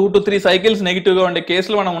 సో 2 to 3 సైకిల్స్ నెగిటివ్గా ఉండే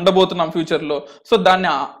కేసులు మనం ఉండబోతున్నాం ఫ్యూచర్లో. సో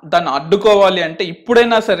దాన్ని అడ్డుకోవాలి అంటే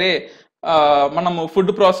ఇప్పుడైనా సరే మనము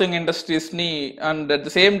food processing ఇండస్ట్రీస్ని and at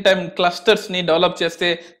the same time క్లస్టర్స్ని develop చేస్తే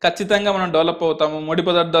ఖచ్చితంగా మనం డెవలప్ అవుతాము. ముడి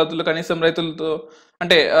పదార్థాలు కనీసం రైతులతో,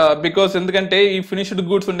 అంటే బికాస్ ఎందుకంటే ఈ ఫినిష్డ్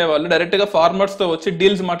గూడ్స్ ఉండేవాళ్ళు డైరెక్ట్గా ఫార్మర్స్తో వచ్చి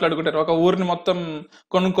డీల్స్ మాట్లాడుకుంటారు. ఒక ఊరిని మొత్తం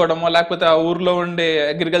కొనుక్కోవడమో, లేకపోతే ఆ ఊర్లో ఉండే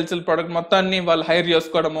అగ్రికల్చర్ ప్రోడక్ట్ మొత్తాన్ని వాళ్ళు హైర్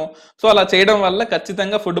చేసుకోవడము. సో అలా చేయడం వల్ల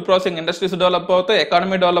ఖచ్చితంగా ఫుడ్ ప్రాసెసింగ్ ఇండస్ట్రీస్ డెవలప్ అవుతాయి,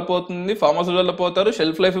 ఎకానమీ డెవలప్ అవుతుంది, ఫార్మర్స్ డెవలప్ అవుతారు,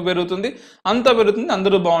 షెల్ఫ్ లైఫ్ పెరుగుతుంది, అంతా పెరుగుతుంది,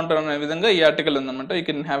 అందరూ బాగుంటారు అనే విధంగా ఈ ఆర్టికల్ ఉందన్నమాట. You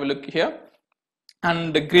can have a look here.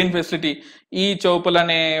 And green facility, ఈ చౌపల్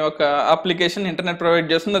అనే ఒక అప్లికేషన్ ఇంటర్నెట్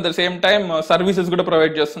ప్రొవైడ్ చేస్తుంది, at the same time services కూడా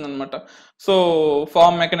ప్రొవైడ్ చేస్తుంది అనమాట. So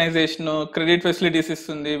form mechanisation, credit facilities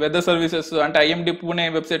ఇస్తుంది, వెదర్ సర్వీసెస్, అంటే ఐఎండి పూణే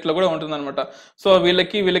వెబ్సైట్లో కూడా ఉంటుంది అనమాట. సో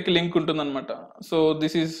వీళ్ళకి లింక్ ఉంటుంది అనమాట. So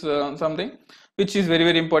this is something which is very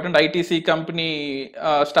very important. ITC company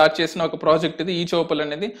start చేసిన ఒక ప్రాజెక్ట్ ఇది, ఈ చౌపల్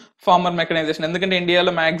అనేది ఫార్మర్ మెకనైజేషన్. ఎందుకంటే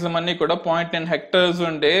ఇండియాలో మ్యాక్సిమం అన్ని కూడా 0.9 hectares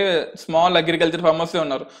ఉండే స్మాల్ అగ్రికల్చర్ ఫార్మర్సే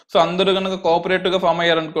ఉన్నారు. సో అందరూ కనుక కోఆపరేటివ్గా ఫార్మ్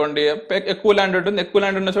అయ్యారనుకోండి, ఎక్కువ ల్యాండ్ ఉంటుంది, ఎక్కువ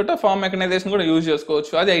ల్యాండ్ ఉన్న చోట ఫార్మ్ మెకనైజేషన్ కూడా యూజ్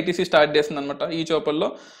చేసుకోవచ్చు. అది ఐటీసీ స్టార్ట్ చేస్తుంది అనమాట ఈ చౌపల్లో.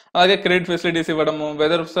 అలాగే క్రెడిట్ ఫెసిలిటీస్ ఇవ్వడము,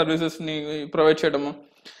 వెదర్ సర్వీసెస్ని ప్రొవైడ్ చేయడము.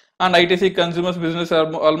 And ITC consumers business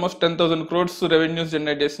almost 10,000 crores revenues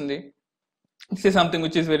generate చేసింది. This is something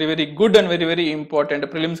which is very very good and very very important,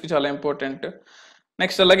 ప్రిలిమ్స్కి చాలా ఇంపార్టెంట్.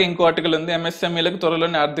 నెక్స్ట్ అలాగే ఇంకో ఆర్టికల్ ఉంది, ఎంఎస్ఎంఈలకు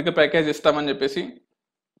త్వరలోనే ఆర్థిక ప్యాకేజ్ ఇస్తామని చెప్పేసి.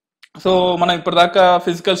 సో మనం ఇప్పటిదాకా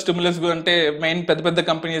ఫిజికల్ స్టిమ్యులస్ అంటే మెయిన్ పెద్ద పెద్ద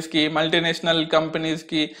కంపెనీస్కి, మల్టీనేషనల్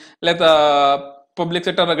కంపెనీస్కి, లేదా పబ్లిక్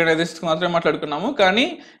సెక్టర్ ఆర్గనైజేషన్స్కి మాత్రమే మాట్లాడుకున్నాము. కానీ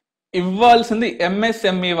ఇవ్వాల్సింది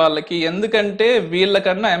ఎంఎస్ఎంఈ వాళ్ళకి. ఎందుకంటే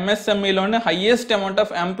వీళ్ళకన్నా ఎంఎస్ఎంఈలోనే highest amount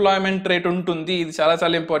of employment rate ఉంటుంది. ఇది చాలా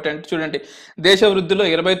చాలా ఇంపార్టెంట్. చూడండి, దేశ వృద్ధిలో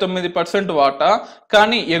 29% వాటా,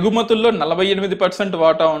 కానీ ఎగుమతుల్లో 48%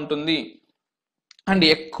 వాటా ఉంటుంది. అండ్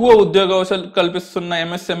ఎక్కువ ఉద్యోగ అవకాశాలు కల్పిస్తున్న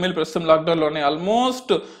ఎంఎస్ఎంఈలు ప్రస్తుతం లాక్డౌన్లోనే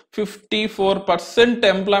ఆల్మోస్ట్ 54%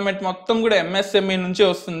 ఎంప్లాయ్మెంట్ మొత్తం కూడా ఎంఎస్ఎంఈ నుంచే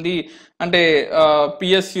వస్తుంది. అంటే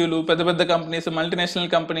పిఎస్యూలు, పెద్ద పెద్ద companies,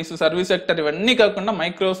 multinational companies, service sector, ఇవన్నీ కాకుండా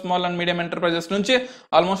micro, small and medium enterprises నుంచే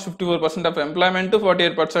almost 54% of employment,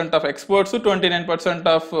 48% of exports, 29%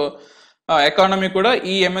 of economy కూడా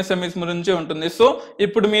ఈ ఎంఎస్ఎంఈస్ గురించే ఉంటుంది. సో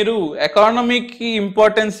ఇప్పుడు మీరు ఎకానమీకి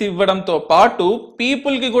ఇంపార్టెన్స్ ఇవ్వడంతో పాటు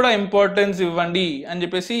పీపుల్కి కూడా ఇంపార్టెన్స్ ఇవ్వండి అని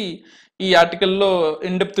చెప్పేసి ఈ ఆర్టికల్లో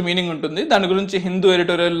ఇన్ డెప్త్ మీనింగ్ ఉంటుంది. దాని గురించి హిందూ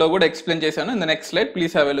ఎడిటోరియల్లో కూడా ఎక్స్ప్లెయిన్ చేశాను. In the next slide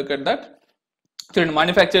please have a look at that. చూడండి,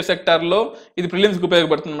 మ్యానుఫ్యాక్చర్ సెక్టార్లో ఇది ప్రిలిమ్స్కి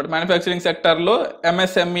ఉపయోగపడుతుంది అనమాట. మ్యానుఫ్యాక్చరింగ్ సెక్టార్లో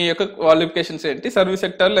ఎంఎస్ఎంఈ యొక్క క్వాలిఫికేషన్స్ ఏంటి, సర్వీస్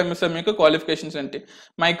సెక్టార్లో ఎంఎస్ఎంఈ యొక్క క్వాలిఫికేషన్స్ ఏంటి,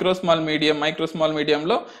 మైక్రో స్మాల్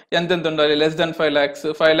మీడియంలో ఎంతెంత ఉండాలి, less than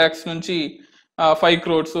 5 lakhs నుంచి 5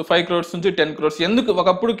 crores నుంచి 10 crores. ఎందుకు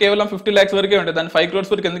ఒకప్పుడు కేవలం 50 lakhs వరకే ఉంటుంది, దాన్ని 5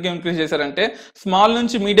 crores వరకు ఎందుకు ఇంక్రీజ్ చేశారంటే స్మాల్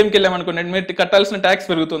నుంచి మీడియంకి వెళ్ళామనుకోండి మీరు కట్టాల్సిన ట్యాక్స్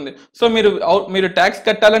పెరుగుతుంది. సో మీరు ట్యాక్స్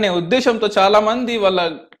కట్టాలనే ఉద్దేశంతో చాలా మంది వాళ్ళ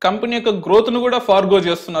కంపెనీ యొక్క గ్రోత్ ను కూడా ఫార్గో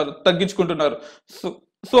చేస్తున్నారు, తగ్గించుకుంటున్నారు.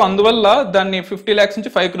 సో అందువల్ల దాన్ని 50 lakhs నుంచి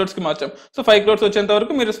 5 crores కి మార్చాం. సో 5 crores వచ్చేంత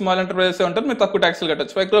వరకు మీరు స్మాల్ ఎంటర్ప్రైజెస్ ఉంటారు, మీరు తక్కువ ట్యాక్స్లు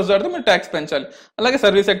కట్టచ్చు. 5 crores దాటితే మీరు ట్యాక్స్ పెంచాలి. అలాగే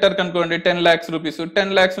service sector కనుకోండి 10 lakhs rupees,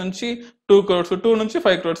 10 lakhs నుంచి 2 crores, 2 నుంచి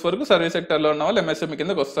 5 crores వరకు సర్వీస్ సెక్టర్ లో ఉన్న వాళ్ళు MSME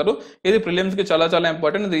కిందకి వస్తారు. ఇది ప్రిలిమ్స్ కి చాలా చాలా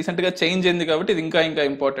ఇంపార్టెంట్. ఇది రీసెంట్ గా చేంజ్ అయింది కాబట్టి ఇది ఇంకా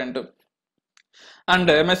ఇంపార్టెంట్. అండ్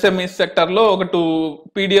MSME సెక్టర్ లో ఒక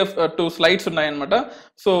 2 slides ఉన్నాయన్నమాట.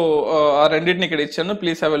 సో ఆ రెండింటిని ఇక్కడ ఇచ్చాను,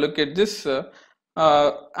 please have a look at this.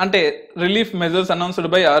 అంటే relief measures announced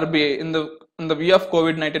by RBI in the view of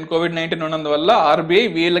COVID-19 ఉన్నందువల్ల RBI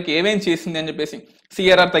వీళ్ళకి ఏమేం చేసింది అని చెప్పేసి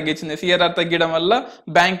CRR తగ్గించింది. CRR తగ్గడం వల్ల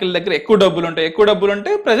బ్యాంకుల దగ్గర ఎక్కువ డబ్బులు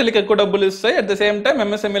ఉంటే ప్రజలకు ఎక్కువ డబ్బులు ఇస్తాయి. అట్ ద సేమ్ టైం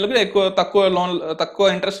MSMEలకు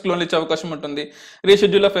తక్కువ ఇంట్రెస్ట్ లోన్లు ఇచ్చే అవకాశం ఉంటుంది.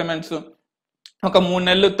 రీషెడ్యూల్ ఆఫ్ పేమెంట్స్ ఒక 3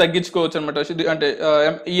 నెలలు తగ్గించుకోవచ్చు అనమాట. అంటే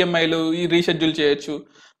EMIలు రీషెడ్యూల్ చేయొచ్చు.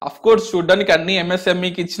 అఫ్ కోర్స్ చూడడానికి అన్ని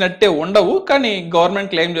MSMEకి ఇచ్చినట్టే ఉండవు, కానీ గవర్నమెంట్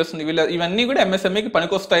క్లెయిమ్ చేస్తుంది ఇవన్నీ కూడా MSMEకి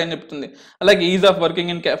పనికొస్తాయని చెప్తుంది. అలాగే is of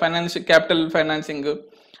working in capital financing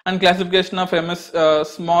and classification of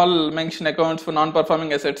small mention accounts for non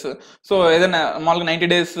performing assets. So ఏదైనా మామూలుగా 90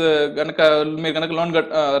 days మీరు కనుక లోన్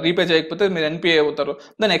రీపే చేయకపోతే మీరు NPA అవుతారు.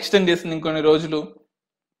 దాన్ని ఎక్స్టెండ్ చేసింది ఇంకొన్ని రోజులు,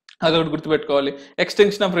 అదొకటి గుర్తుపెట్టుకోవాలి.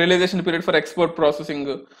 Extension of realisation period for export processing.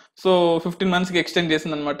 So 15 months కి ఎక్స్టెండ్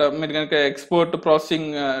చేసింది అనమాట. మీరు కనుక ఎక్స్పోర్ట్ ప్రాసెసింగ్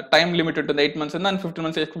టైం లిమిట్ ఉంటుంది 8 months, దాన్ని 15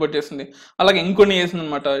 months ఎక్స్పోర్ట్ చేసింది. అలాగే ఇంకొన్ని చేసింది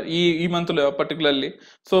అనమాట ఈ మంత్ లో particularly.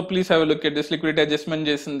 So please have look at this. Liquidity adjustment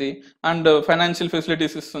చేసింది అండ్ ఫైనాన్షియల్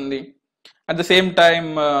ఫెసిలిటీస్ ఇస్తుంది. At the same time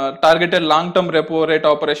targeted long term repo rate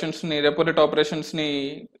operations ని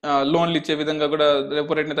లోన్లు ఇచ్చే విధంగా కూడా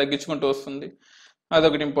రెపో రేట్ ని తగ్గించుకుంటూ వస్తుంది.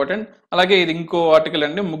 అదొకటి ఇంపార్టెంట్. అలాగే ఇది ఇంకో ఆర్టికల్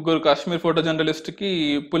అండి, 3 కాశ్మీర్ ఫోటో జర్నలిస్ట్ కి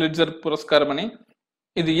పులిట్జర్ పురస్కారం అని.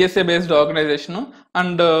 ఇది USA బేస్డ్ ఆర్గనైజేషన్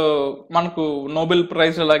అండ్ మనకు నోబెల్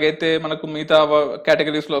ప్రైజ్ ఎలాగైతే మనకు మిగతా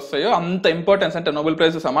కేటగిరీస్ లో వస్తాయో అంత ఇంపార్టెన్స్, అంటే నోబెల్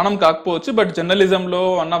ప్రైజ్ సమానం కాకపోవచ్చు, బట్ జర్నలిజం లో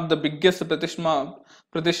వన్ ఆఫ్ ద బిగ్గెస్ట్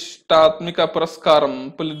ప్రతిష్టాత్మక పురస్కారం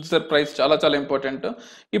పులిట్జర్ ప్రైజ్ చాలా చాలా ఇంపార్టెంట్.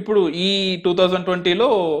 ఇప్పుడు ఈ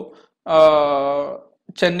 2020లో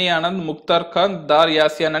చన్నీ ఆనంద్, ముఖ్తార్ ఖాన్, దార్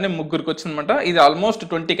యాసియాన్ అని 3 వచ్చిందనమాట. ఇది ఆల్మోస్ట్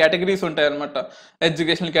 20 కేటగిరీస్ ఉంటాయి అనమాట.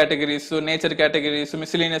 Educational categories, nature categories,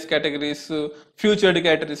 miscellaneous categories, featured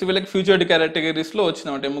categories. వీళ్ళకి ఫ్యూచర్డ్ కేటగిరీస్ లో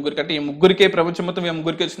వచ్చిందన్నమాట ఈ 3 అంటే ఈ 3కే ప్రపంచం మొత్తం ఈ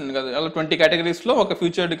 3కి వచ్చింది కదా, అలా 20 కేటగిరీస్ లో ఒక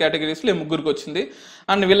ఫ్యూచర్డ్ కేటగిరీస్ లో ఈ 3కి వచ్చింది.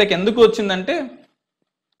 అండ్ వీళ్ళకి ఎందుకు వచ్చిందంటే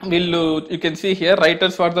వీళ్ళు you can see here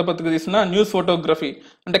writers వార్తాపత్రిక తీసిన న్యూస్ ఫోటోగ్రఫీ.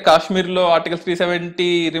 అంటే కాశ్మీర్ లో ఆర్టికల్ 370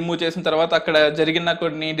 రిమూవ్ చేసిన తర్వాత అక్కడ జరిగిన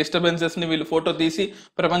కొన్ని డిస్టర్బెన్సెస్ ని వీళ్ళు ఫోటో తీసి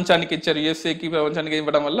ప్రపంచానికి ఇచ్చారు. USAకి ప్రపంచానికి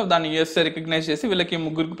ఇవ్వడం వల్ల దాన్ని USA రికగ్నైజ్ చేసి వీళ్ళకి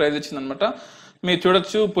 3కి ప్రైజ్ ఇచ్చింది అనమాట. మీరు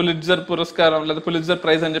చూడొచ్చు పులిట్జర్ పురస్కారం లేదా పులిట్జర్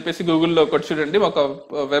ప్రైజ్ అని చెప్పేసి గూగుల్లో ఒకటి చూడండి, ఒక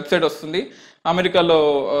వెబ్సైట్ వస్తుంది. అమెరికాలో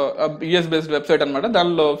US బేస్డ్ వెబ్సైట్ అనమాట.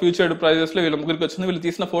 దానిలో ఫ్యూచర్డ్ ప్రైజెస్ లో వీళ్ళ 3కి వచ్చింది. వీళ్ళు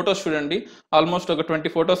తీసిన ఫొటోస్ చూడండి, ఆల్మోస్ట్ ఒక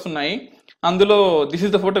 20 ఫొటోస్ ఉన్నాయి. అందులో this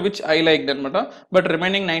is the photo which I liked అనమాట. బట్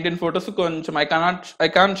రిమైనింగ్ 19 ఫొటోస్ కొంచెం I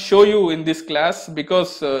can't show you in this class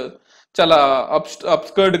because చాలా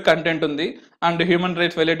అబ్స్కర్డ్ కంటెంట్ ఉంది and human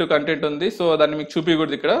rights violative content ఉంది. సో దాన్ని మీకు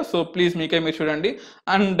చూపించకూడదు ఇక్కడ. సో ప్లీజ్ మీరు చూడండి.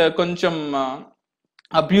 అండ్ కొంచెం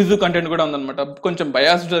అబ్యూజ్డ్ కంటెంట్ కూడా ఉందన్నమాట. కొంచెం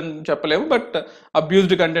బయాస్డ్ అని చెప్పలేము, బట్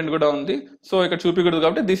అబ్యూజ్డ్ కంటెంట్ కూడా ఉంది. సో ఇక్కడ చూపించకూడదు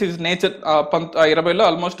కాబట్టి దిస్ ఈజ్ నేచర్. 2020లో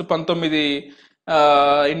ఆల్మోస్ట్ 19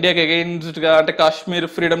 ఇండియాకి అగెయిన్స్ట్ గా అంటే కాశ్మీర్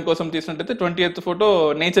ఫ్రీడమ్ కోసం తీసినట్టయితే 20th ఫోటో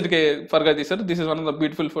నేచర్ కి ఫర్గా తీశారు. This is one of the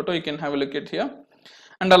beautiful photo, you can have a look at here.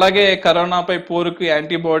 And అలాగే కరోనాపై పోరుకి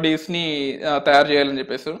యాంటీబాడీస్ ని తయారు చేయాలని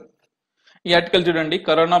చెప్పేసి ఈ ఆర్టికల్ చూడండి.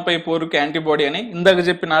 కరోనాపై పోరుకి యాంటీబాడీ అని ఇందాక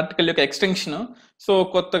చెప్పిన ఆర్టికల్ యొక్క ఎక్స్టెన్షన్. సో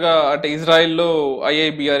కొత్తగా అంటే ఇజ్రాయెల్లో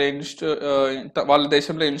IIBR వాళ్ళ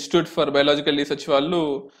దేశంలో ఇన్స్టిట్యూట్ ఫర్ బయాలజికల్ రీసెర్చ్ వాళ్ళు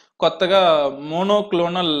కొత్తగా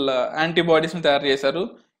మోనోక్లోనల్ యాంటీబాడీస్ ని తయారు చేశారు.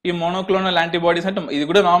 ఈ మోనోక్లోనల్ యాంటీబాడీస్ అంటే ఇది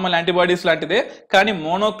కూడా నార్మల్ యాంటీబాడీస్ లాంటిదే, కానీ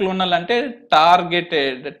మోనోక్లోనల్ అంటే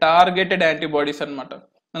టార్గెటెడ్ యాంటీబాడీస్ అనమాట.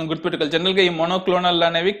 మనం గుర్తుపెట్టుకోవాలి. జనరల్ గా ఈ మోనోక్లోనల్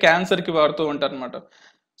అనేవి క్యాన్సర్ కి వాడుతూ ఉంటారు అనమాట.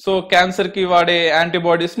 సో క్యాన్సర్ కి వాడే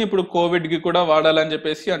యాంటీబాడీస్ ని ఇప్పుడు కోవిడ్ కి కూడా వాడాలని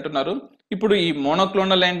చెప్పేసి అంటున్నారు. ఇప్పుడు ఈ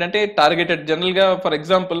మోనోక్లోనల్ ఏంటంటే టార్గెటెడ్. జనరల్ గా ఫర్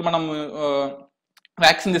ఎగ్జాంపుల్ మనం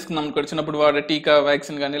వ్యాక్సిన్ తీసుకుందాం అనుకో, చిన్నప్పుడు వాడే టీకా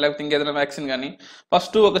వ్యాక్సిన్ కానీ లేకపోతే ఇంకేదైనా వ్యాక్సిన్ కానీ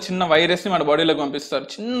ఫస్ట్ ఒక చిన్న వైరస్ ని మన బాడీలోకి పంపిస్తారు.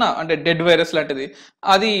 చిన్న అంటే డెడ్ వైరస్ లాంటిది.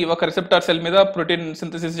 అది ఒక రిసెప్టార్ సెల్ మీద ప్రోటీన్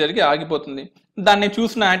సింథసిస్ జరిగి ఆగిపోతుంది. దాన్ని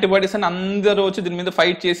చూసిన యాంటీబాడీస్ అని అందరూ వచ్చి దీని మీద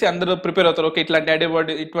ఫైట్ చేసి అందరూ ప్రిపేర్ అవుతారు. ఓకే,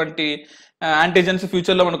 ఇటువంటి యాంటీజెన్స్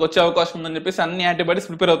ఫ్యూచర్ లో మనకు వచ్చే అవకాశం ఉందని చెప్పేసి అన్ని యాంటీబాడీస్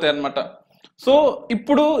ప్రిపేర్ అవుతాయి అనమాట. సో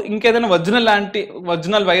ఇప్పుడు ఇంకేదైనా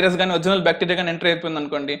ఒరిజినల్ వైరస్ కానీ ఒరిజినల్ బ్యాక్టీరియా కానీ ఎంటర్ అయిపోయింది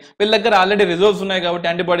అనుకోండి, వీళ్ళ దగ్గర ఆల్రెడీ రిజర్వ్స్ ఉన్నాయి కాబట్టి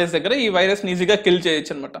యాంటీబాడీస్ దగ్గర ఈ వైరస్ ఈజీగా కిల్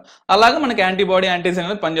చేయొచ్చు అనమాట. అలాగా మనకి యాంటీబాడీ యాంటీజెన్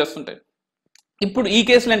అనేది పనిచేస్తుంటాయి. ఇప్పుడు ఈ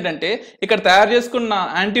కేసులు ఏంటంటే ఇక్కడ తయారు చేసుకున్న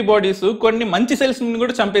యాంటీబాడీస్ కొన్ని మంచి సెల్స్ ని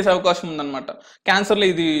కూడా చంపేసే అవకాశం ఉందన్నమాట. క్యాన్సర్లో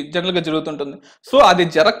ఇది జనరల్ గా జరుగుతుంటుంది. సో అది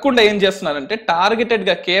జరగకుండా ఏం చేస్తున్నారంటే టార్గెటెడ్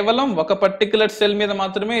గా కేవలం ఒక పర్టికులర్ సెల్ మీద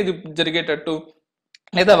మాత్రమే ఇది జరిగేటట్టు,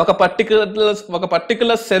 లేదా ఒక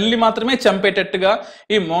పర్టికులర్ సెల్ ని మాత్రమే చంపేటట్టుగా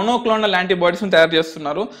ఈ మోనోక్లోనల్ యాంటీబాడీస్ ని తయారు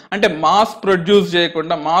చేస్తున్నారు. అంటే మాస్ ప్రొడ్యూస్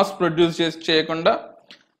చేయకుండా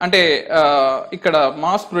అంటే ఇక్కడ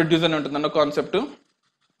మాస్ ప్రొడ్యూస్ అని ఉంటుందన్న కాన్సెప్ట్.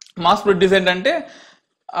 మాస్ ప్రొడ్యూస్ ఏంటంటే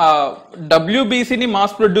డబ్ల్యూబీసీని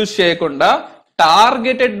మాస్ ప్రొడ్యూస్ చేయకుండా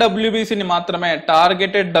టార్గెటెడ్ డబ్ల్యూబీసీని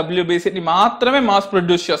మాత్రమే మాస్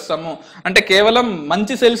ప్రొడ్యూస్ చేస్తాము. అంటే కేవలం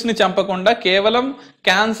మంచి సెల్స్ ని చంపకుండా కేవలం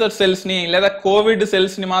క్యాన్సర్ సెల్స్ ని లేదా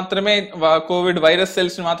కోవిడ్ వైరస్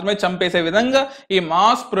సెల్స్ ని మాత్రమే చంపేసే విధంగా ఈ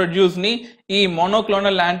మాస్ ప్రొడ్యూస్ ని ఈ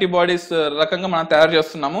మోనోక్లోనల్ యాంటీబాడీస్ రకంగా మనం తయారు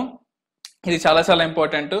చేస్తున్నాము. ఇది చాలా చాలా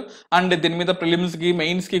ఇంపార్టెంట్. అండ్ దీని మీద ప్రిలిమ్స్ కి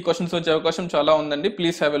మెయిన్స్ కి క్వశ్చన్స్ వచ్చే అవకాశం చాలా ఉందండి.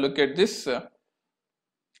 Please have a look at this.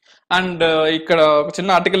 And ఇక్కడ ఒక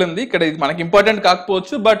చిన్న ఆర్టికల్ ఉంది. ఇక్కడ ఇది మనకి ఇంపార్టెంట్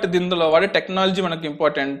కాకపోవచ్చు, బట్ దీనిలో వాడే టెక్నాలజీ మనకి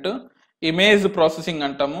ఇంపార్టెంట్. ఇమేజ్ ప్రాసెసింగ్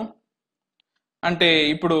అంటాము. అంటే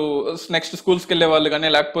ఇప్పుడు నెక్స్ట్ స్కూల్స్కి వెళ్ళే వాళ్ళు కానీ,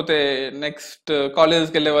 లేకపోతే నెక్స్ట్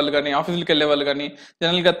కాలేజెస్కి వెళ్ళే వాళ్ళు కానీ, ఆఫీసులకి వెళ్ళే వాళ్ళు కానీ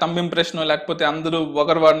జనరల్గా థంబ్ ఇంప్రెషన్ లేకపోతే అందరూ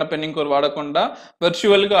ఒకరు వాడిన పెన్ ఇంకోరు వాడకుండా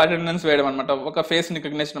వర్చువల్గా అటెండెన్స్ వేయడం అనమాట. ఒక face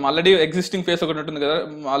recognition, already existing face ఒకటి ఉంటుంది కదా,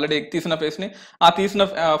 ఆల్రెడీ తీసిన ఫేస్ని, ఆ తీసిన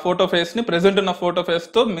ఫోటో ఫేస్ని ప్రెసెంట్ ఉన్న ఫోటో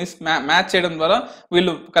ఫేస్తో మ్యాచ్ చేయడం ద్వారా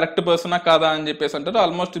వీళ్ళు కరెక్ట్ పర్సనా కాదా అని చెప్పేసి అంటారు.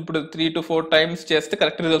 ఆల్మోస్ట్ ఇప్పుడు 3 to 4 times చేస్తే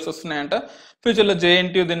కరెక్ట్ రిజల్ట్స్ వస్తున్నాయంట. ఫ్యూచర్లో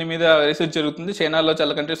JNTU దీని మీద రీసెర్చ్ జరుగుతుంది. చైనాలో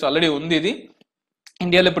చాలా కంట్రీస్ ఆల్రెడీ ఉంది ఇది.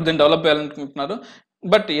 ఇండియాలో ఇప్పుడు దీన్ని డెవలప్ చేయాలనుకుంటున్నారు.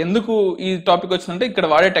 బట్ ఎందుకు ఈ టాపిక్ వచ్చిందంటే ఇక్కడ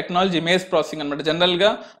వాడే టెక్నాలజీ ఇమేజ్ ప్రాసెసింగ్ అనమాట. జనరల్గా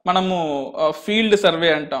మనము ఫీల్డ్ సర్వే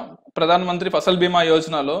అంటాం. ప్రధానమంత్రి ఫసల్ బీమా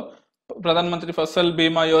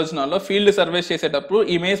యోజనలో ఫీల్డ్ సర్వే చేసేటప్పుడు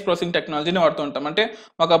ఇమేజ్ ప్రాసెసింగ్ టెక్నాలజీని వాడుతూ ఉంటాం. అంటే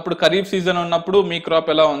ఒకప్పుడు ఖరీఫ్ సీజన్ ఉన్నప్పుడు మీ క్రాప్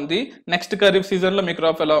ఎలా ఉంది, నెక్స్ట్ ఖరీఫ్ సీజన్లో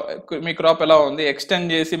మీ క్రాప్ ఎలా ఉంది,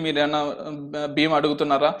 ఎక్స్టెండ్ చేసి మీరు ఏమైనా బీమా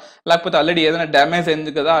అడుగుతున్నారా, లేకపోతే ఆల్రెడీ ఏదైనా డ్యామేజ్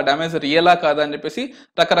అయింది కదా, ఆ డ్యామేజ్ రియలా కాదా అని చెప్పేసి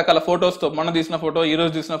రకరకాల ఫోటోస్తో, మొన్న తీసిన ఫోటో, ఈ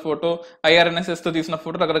రోజు తీసిన ఫోటో, IRNSSతో తీసిన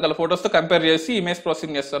ఫోటో, రకరకాల ఫోటోస్తో కంపేర్ చేసి ఇమేజ్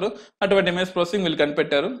ప్రాసెసింగ్ చేస్తారు. అటువంటి ఇమేజ్ ప్రాసెసింగ్ వీళ్ళు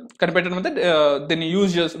కనిపెట్టడం అంటే దీన్ని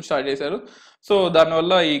యూజ్ చేసి స్టార్ట్ చేశారు. సో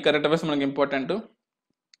దానివల్ల ఈ కరెంట్ అఫైర్స్ మనకి ఇంపార్టెంట్.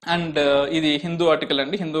 అండ్ ఇది హిందూ ఆర్టికల్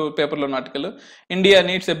అండి, హిందూ పేపర్లో ఉన్న article. India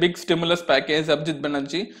needs a big stimulus package, Abhijit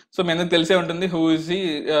Banerjee. So మీ అందరికి తెలిసే ఉంటుంది who is the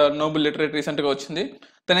Nobel literate రీసెంట్గా వచ్చింది.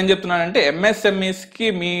 తను ఏం చెప్తున్నాడంటే MSMEస్కి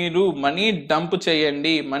మీరు మనీ డంప్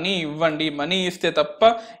చేయండి, మనీ ఇవ్వండి, మనీ ఇస్తే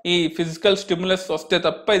తప్ప ఈ ఫిజికల్ స్టిమ్యులస్ వస్తే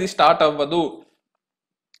తప్ప ఇది స్టార్ట్ అవ్వదు.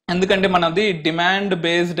 ఎందుకంటే మనది డిమాండ్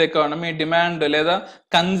బేస్డ్ ఎకానమీ, డిమాండ్ లేదా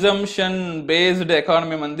కన్జంప్షన్ బేస్డ్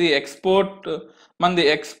ఎకానమీ. మంది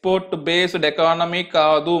ఎక్స్పోర్ట్ బేస్డ్ ఎకానమీ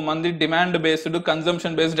కాదు, మంది demand based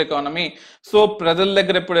consumption based economy. So ప్రజల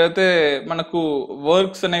దగ్గర ఎప్పుడైతే మనకు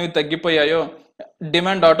వర్క్స్ అనేవి తగ్గిపోయాయో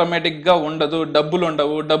డిమాండ్ ఆటోమేటిక్ గా ఉండదు, డబ్బులు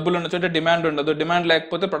ఉన్న చోట డిమాండ్ ఉండదు, డిమాండ్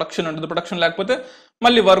లేకపోతే ప్రొడక్షన్ ఉండదు, ప్రొడక్షన్ లేకపోతే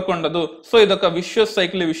మళ్ళీ వర్క్ ఉండదు. సో ఇదొక విషువస్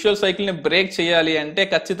సైకిల్ ని బ్రేక్ చేయాలి అంటే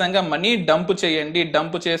ఖచ్చితంగా మనీ డంప్ చేయండి.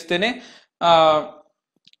 డంప్ చేస్తేనే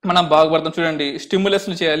మనం బాగుపడతాం. చూడండి, స్టిమ్యులస్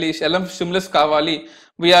ని చేయాలి, స్టిమ్యులస్ కావాలి.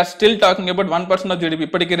 We are still talking about 1% of GDP.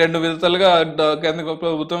 ఇప్పటికీ 2 విడతలుగా కేంద్ర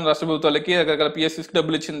ప్రభుత్వం రాష్ట్ర ప్రభుత్వాలకి రకరకాల PSCకి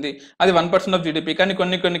డబ్బులు ఇచ్చింది. అది 1% ఆఫ్ GDP. కానీ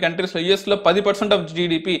కొన్ని కంట్రీస్ US లో 10% ఆఫ్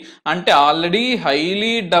GDP. అంటే ఆల్రెడీ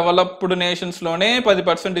హైలీ డెవలప్డ్ నేషన్స్ లోనే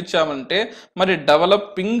 10% ఇచ్చామంటే మరి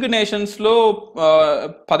డెవలపింగ్ నేషన్స్ లో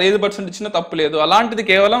 15% ఇచ్చినా తప్పు లేదు. అలాంటిది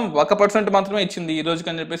కేవలం 1% మాత్రమే ఇచ్చింది ఈ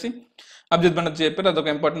రోజుకి అని చెప్పేసి అభిజిత్ బెనర్జీ చెప్పారు. అదొక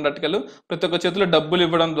ఇంపార్టెంట్ ఆర్టికల్. ప్రతి ఒక్క చేతిలో డబ్బులు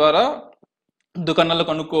ఇవ్వడం ద్వారా దుకాణాల్లో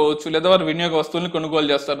కొనుక్కోవచ్చు, లేదా వారు వినియోగ వస్తువుల్ని కొనుగోలు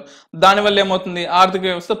చేస్తారు. దానివల్ల ఏమవుతుంది, ఆర్థిక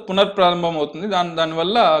వ్యవస్థ పునర్ప్రారంభం అవుతుంది.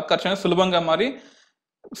 దానివల్ల ఖర్చు అనేది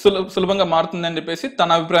సులభంగా మారుతుంది అని చెప్పేసి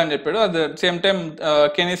తన అభిప్రాయం చెప్పాడు. అది సేమ్ టైం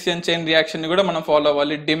కెనీసియన్ చైన్ రియాక్షన్ ని కూడా మనం ఫాలో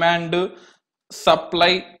అవ్వాలి. Demand,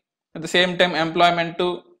 supply, at the same time employment,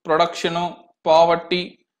 production, poverty,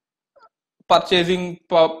 purchasing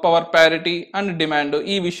power parity and demand.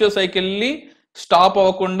 ఈ విషయ సైకిల్ని స్టాప్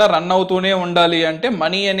అవ్వకుండా రన్ అవుతూనే ఉండాలి అంటే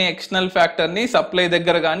మనీ అనే ఎక్స్టర్నల్ ఫ్యాక్టర్ని సప్లై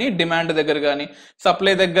దగ్గర కానీ డిమాండ్ దగ్గర కానీ,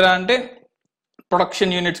 సప్లై దగ్గర అంటే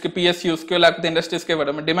ప్రొడక్షన్ యూనిట్స్కి, PSUస్కి లేకపోతే ఇండస్ట్రీస్కి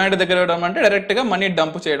ఇవ్వడం, డిమాండ్ దగ్గర ఇవ్వడం అంటే డైరెక్ట్గా మనీ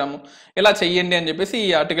డంప్ చేయడము. ఇలా చెయ్యండి అని చెప్పేసి ఈ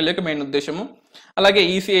ఆర్టికల్ యొక్క మెయిన్ ఉద్దేశము. అలాగే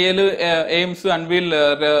ECAలు AIIMS unveil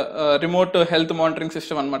remote health monitoring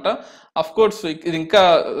system అనమాట. అఫ్ కోర్స్ ఇది ఇంకా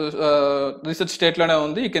రీసెర్చ్ స్టేట్లోనే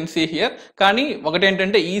ఉంది, యూ కెన్ సీ హియర్. కానీ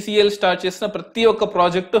ఒకటేంటంటే ECL స్టార్ట్ చేసిన ప్రతి ఒక్క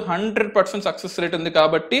ప్రాజెక్టు 100% సక్సెస్ రేట్ ఉంది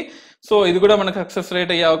కాబట్టి సో ఇది కూడా మనకు సక్సెస్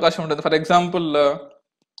రేట్ అయ్యే అవకాశం ఉంటుంది. ఫర్ ఎగ్జాంపుల్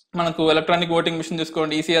మనకు ఎలక్ట్రానిక్ ఓటింగ్ మిషన్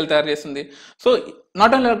తీసుకోండి, ఈసీఎల్ తయారు చేసింది. So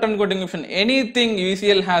not only electronic voting machine, anything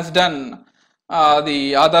ECL has done. అది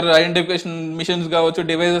ఆధార్ ఐడెంటిఫికేషన్ మిషన్స్ కావచ్చు,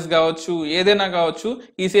 డివైజెస్ కావచ్చు, ఏదైనా కావచ్చు,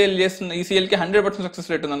 ఈసీఎల్కి 100% సక్సెస్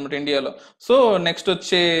రేట్ ఉంది అనమాట ఇండియాలో. సో నెక్స్ట్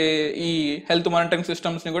వచ్చే ఈ హెల్త్ మానిటరింగ్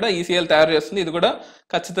సిస్టమ్స్ని కూడా ఈసీఎల్ తయారు చేస్తుంది. ఇది కూడా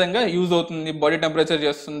ఖచ్చితంగా యూజ్ అవుతుంది. బాడీ టెంపరేచర్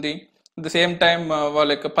చేస్తుంది, అట్ ద సేమ్ టైం వాళ్ళ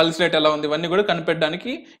యొక్క పల్స్ రేట్ ఎలా ఉంది ఇవన్నీ కూడా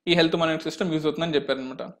కనిపెట్టడానికి ఈ హెల్త్ మానిటరింగ్ సిస్టమ్ యూజ్ అవుతుందని చెప్పారు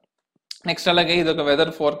అనమాట. నెక్స్ట్ అలాగే ఇది ఒక వెదర్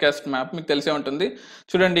ఫోర్కాస్ట్ మ్యాప్, మీకు తెలిసే ఉంటుంది.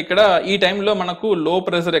 చూడండి ఇక్కడ ఈ టైంలో మనకు లో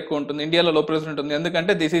ప్రెషర్ ఎక్కువ ఉంటుంది, ఇండియాలో లో ప్రెషర్ ఉంటుంది.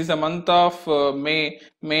 ఎందుకంటే this is the month of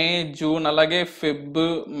May, June, అలాగే ఫెబ్,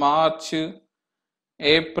 మార్చ్,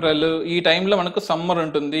 ఏప్రిల్. ఈ టైంలో మనకు సమ్మర్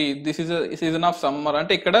ఉంటుంది. This is season of summer.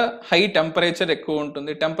 అంటే ఇక్కడ హై టెంపరేచర్ ఎక్కువ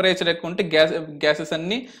ఉంటుంది. టెంపరేచర్ ఎక్కువ ఉంటే గ్యాసెస్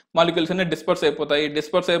అన్ని మాలిక్యూల్స్ అన్ని డిస్పర్స్ అయిపోతాయి.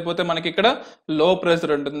 డిస్పర్స్ అయిపోతే మనకి ఇక్కడ లో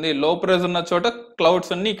ప్రెషర్ ఉంటుంది. లో ప్రెషర్ ఉన్న చోట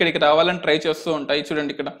క్లౌడ్స్ అన్ని ఇక్కడికి రావాలని ట్రై చేస్తూ ఉంటాయి.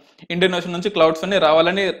 చూడండి ఇక్కడ ఇండియన్ ఓషన్ నుంచి క్లౌడ్స్ అన్ని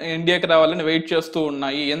రావాలని, ఇండియాకి రావాలని వెయిట్ చేస్తూ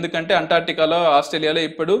ఉన్నాయి. ఎందుకంటే అంటార్టికాలో, ఆస్ట్రేలియాలో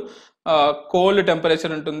ఇప్పుడు కోల్డ్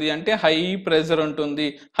టెంపరేచర్ ఉంటుంది, అంటే హై ప్రెషర్ ఉంటుంది.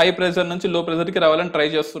 హై ప్రెషర్ నుంచి లో ప్రెషర్కి రావాలని ట్రై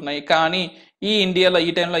చేస్తున్నాయి. కానీ ఈ ఇండియాలో ఈ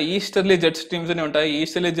టైంలో ఈస్టర్లీ జెట్ స్ట్రీమ్స్ అని ఉంటాయి.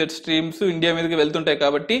 ఈస్టర్లీ జెట్ స్ట్రీమ్స్ ఇండియా మీదకి వెళ్తుంటాయి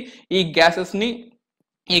కాబట్టి ఈ గ్యాసెస్ని,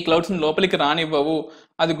 ఈ క్లౌడ్స్ని లోపలికి రానివ్వవు.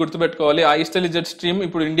 అది గుర్తుపెట్టుకోవాలి. ఆ ఈస్టర్లీ జెట్ స్ట్రీమ్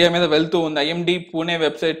ఇప్పుడు ఇండియా మీద వెళ్తూ ఉంది. ఐఎండి పూణే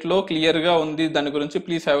వెబ్సైట్లో క్లియర్గా ఉంది దాని గురించి.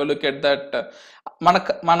 Please have a look at that.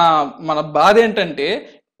 మన బాధ ఏంటంటే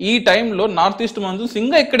ఈ టైంలో నార్త్ ఈస్ట్ మాన్సూన్స్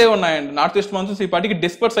ఇంకా ఇక్కడే ఉన్నాయండి. నార్త్ ఈస్ట్ మాన్సూన్స్ ఈ పాటికి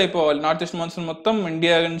డిస్పర్స్ అయిపోవాలి. నార్త్ ఈస్ట్ మాన్సూన్ మొత్తం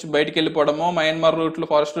ఇండియా నుంచి బయటికి వెళ్ళిపోవడమో, మయన్మార్ రూట్లో,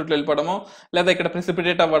 ఫారెస్ట్ రూట్లో వెళ్ళిపోవడమో, లేదా ఇక్కడ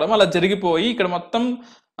ప్రెసిపిటేట్ అవ్వడమో అలా జరిగిపోయి ఇక్కడ మొత్తం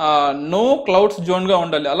నో క్లౌడ్స్ జోన్గా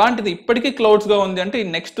ఉండాలి. అలాంటిది ఇప్పటికీ క్లౌడ్స్గా ఉంది. అంటే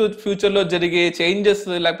నెక్స్ట్ ఫ్యూచర్లో జరిగే చేంజెస్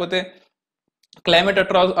లేకపోతే క్లైమేట్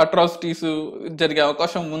అట్రాసిటీస్ జరిగే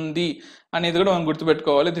అవకాశం ఉంది అనేది కూడా మనం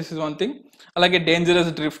గుర్తుపెట్టుకోవాలి. This is one thing. అలాగే డేంజరస్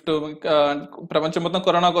డ్రిఫ్ట్. ప్రపంచం మొత్తం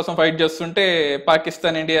కరోనా కోసం ఫైట్ చేస్తుంటే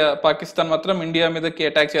పాకిస్తాన్ మాత్రం ఇండియా మీదకి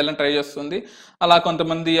అటాక్ చేయాలని ట్రై చేస్తుంది. అలా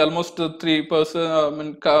కొంతమంది ఆల్మోస్ట్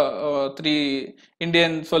 3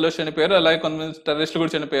 ఇండియన్ సోల్జర్స్ చనిపోయారు. అలాగే కొంతమంది టెర్రరిస్టులు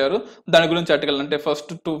కూడా చనిపోయారు. దాని గురించి ఆర్టికల్ అంటే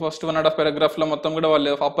ఫస్ట్ 1.5 పారాగ్రాఫ్లో మొత్తం కూడా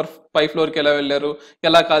వాళ్ళు అప్పర్ 5 ఫ్లోర్కి ఎలా వెళ్ళారు,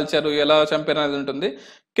 ఎలా కాల్చారు, ఎలా చంపారు అనేది ఉంటుంది.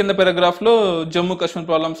 కింద పారాగ్రాఫ్లో జమ్మూ కాశ్మీర్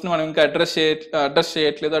ప్రాబ్లమ్స్ని మనం ఇంకా అడ్రస్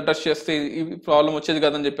చేయట్లేదు, అడ్రస్ చేస్తే ఈ ప్రాబ్లం వచ్చేది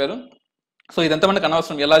కాదని చెప్పారు. సో ఇదంతా మనకు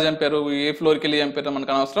అనవసరం. ఎలా చంపారు, ఏ ఫ్లోర్కి వెళ్ళి చంపారు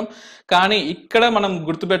మనకు అనవసరం. కానీ ఇక్కడ మనం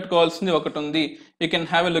గుర్తుపెట్టుకోవాల్సింది ఒకటి ఉంది. You can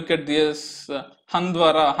have a look at this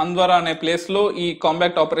Handwara అనే ప్లేస్లో ఈ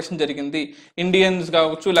కాంబాక్ట్ ఆపరేషన్ జరిగింది. ఇండియన్స్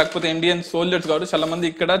కావచ్చు, లేకపోతే ఇండియన్ సోల్జర్స్ కావచ్చు, చాలా మంది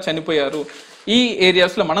ఇక్కడ చనిపోయారు. ఈ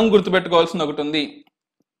ఏరియాస్లో మనం గుర్తుపెట్టుకోవాల్సింది ఒకటి ఉంది.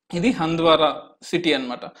 ఇది హంద్వారా సిటీ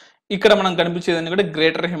అన్నమాట. ఇక్కడ మనం కనిపించేది కూడా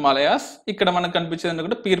గ్రేటర్ హిమాలయాస్. ఇక్కడ మనకు కనిపించేది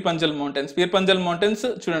కూడా పీర్ పంజల్ మౌంటైన్స్.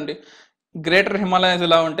 చూడండి, గ్రేటర్ హిమాలయాస్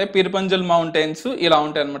ఇలా ఉంటాయి, పీర్ పంజల్ మౌంటైన్స్ ఇలా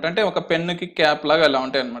ఉంటాయి అనమాట. అంటే ఒక పెన్నుకి క్యాప్ లాగా ఇలా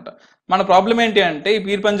ఉంటాయి అనమాట. మన ప్రాబ్లం ఏంటి అంటే ఈ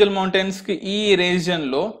పీర్ పంజల్ మౌంటైన్స్కి ఈ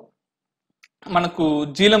రీజియన్లో మనకు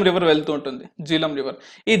జీలం రివర్ వెళ్తూ ఉంటుంది.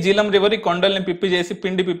 ఈ జీలం రివర్ ఈ కొండల్ని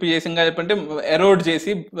పిండి పిప్పి చేసి ఇంకా చెప్పంటే ఎరోడ్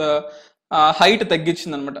చేసి హైట్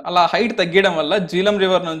తగ్గించింది అనమాట. అలా హైట్ తగ్గడం వల్ల జీలం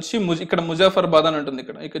రివర్ నుంచి ఇక్కడ ముజాఫర్బాద్ అని ఉంటుంది.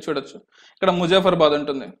 ఇక్కడ చూడొచ్చు, ఇక్కడ ముజాఫర్బాద్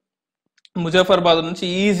ఉంటుంది. ముజాఫర్బాద్ నుంచి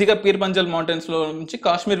ఈజీగా పీర్ పంజల్ మౌంటైన్స్ లో నుంచి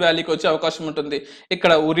కాశ్మీర్ వ్యాలీకి వచ్చే అవకాశం ఉంటుంది.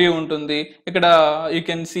 ఇక్కడ ఉరి ఉంటుంది, ఇక్కడ యూ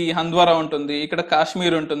కెన్ సి హంద్వారా ఉంటుంది, ఇక్కడ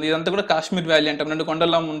కాశ్మీర్ ఉంటుంది. ఇదంతా కూడా కాశ్మీర్ వ్యాలీ అంటాం. 2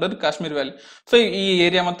 కొండల్లో ఉండదు కాశ్మీర్ వ్యాలీ. సో ఈ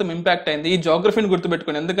ఏరియా మొత్తం ఇంపాక్ట్ అయింది. ఈ జాగ్రఫీని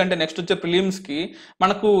గుర్తుపెట్టుకోండి. ఎందుకంటే నెక్స్ట్ వచ్చే ప్రిలిమ్స్ కి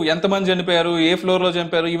మనకు ఎంతమంది చనిపోయారు, ఏ ఫ్లోర్ లో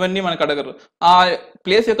చనిపోయారు, ఇవన్నీ మనకు అడగరు. ఆ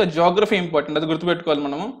ప్లేస్ యొక్క జాగ్రఫీ ఇంపార్టెంట్, అది గుర్తుపెట్టుకోవాలి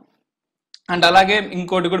మనము. అండ్ అలాగే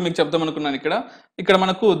ఇంకోటి కూడా మీకు చెప్దాం అనుకున్నాను. ఇక్కడ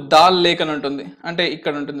మనకు దాల్ లేక్ అని ఉంటుంది. అంటే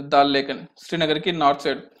ఇక్కడ ఉంటుంది దాల్ లేక్ అని, శ్రీనగర్కి నార్త్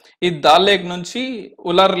సైడ్. ఈ దాల్ లేక్ నుంచి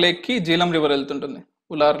ఉలార్ లేక్కి జీలం రివర్ వెళ్తుంటుంది.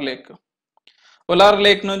 ఉలార్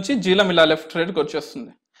లేక్ నుంచి జీలం ఇలా లెఫ్ట్ సైడ్కి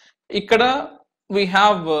వచ్చేస్తుంది. ఇక్కడ వీ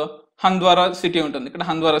హ్యావ్ హంద్వారా సిటీ ఉంటుంది.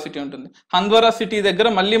 హంద్వారా సిటీ దగ్గర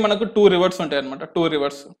మళ్ళీ మనకు 2 రివర్స్ ఉంటాయి అనమాట.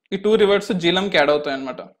 ఈ 2 రివర్స్ జీలంకి యాడ్ అవుతాయి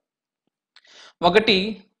అనమాట. ఒకటి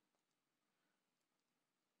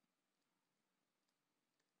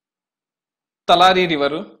తలారి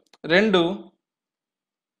రివర్, 2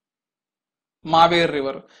 మావేర్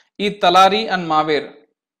రివర్. ఈ తలారి అండ్ మావేర్,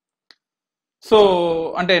 సో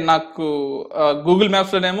అంటే నాకు గూగుల్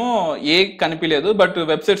మ్యాప్స్లోనేమో ఏ కనిపించలేదు, బట్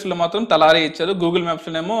వెబ్సైట్స్లో మాత్రం తలారి ఇచ్చారు, గూగుల్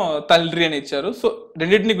మ్యాప్స్లోనేమో తల్రి అని ఇచ్చారు. సో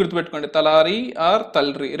రెండింటిని గుర్తుపెట్టుకోండి, తలారి ఆర్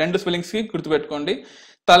తల్రి, 2 స్పెల్లింగ్స్కి గుర్తుపెట్టుకోండి.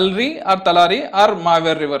 తల్రి ఆర్ తలారి ఆర్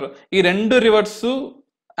మావేర్ రివర్. ఈ 2 రివర్స్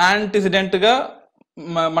యాంటిసిడెంట్గా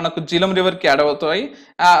మనకు జీలం రివర్కి యాడ్ అవుతాయి.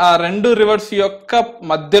 ఆ 2 రివర్స్ యొక్క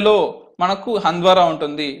మధ్యలో మనకు హంద్వారా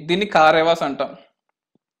ఉంటుంది. దీన్ని కారేవాస్ అంటాం.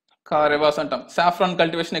 సాఫ్రాన్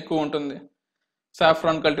కల్టివేషన్ ఎక్కువ ఉంటుంది.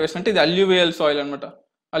 సాఫ్రాన్ కల్టివేషన్ అంటే ఇది అల్యూవియల్ సాయిల్ అనమాట.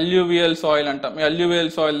 అల్యూవియల్ సాయిల్ అంటాం. ఈ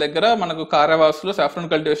అల్యూవియల్ సాయిల్ దగ్గర మనకు కారావాస్లో సాఫ్రన్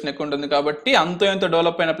కల్టివేషన్ ఎక్కువ ఉంటుంది కాబట్టి అంత ఎంత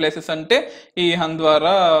డెవలప్ అయిన ప్లేసెస్ అంటే ఈ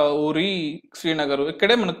హంద్వారా, ఊరి, శ్రీనగర్,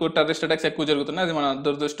 ఇక్కడే మనకు టెర్రరిస్ట్ అటాక్స్ ఎక్కువ జరుగుతున్నాయి. అది మన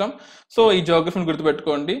దురదృష్టం. సో ఈ జోగ్రఫీని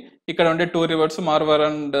గుర్తుపెట్టుకోండి. ఇక్కడ ఉండే 2 రివర్స్ మార్వర్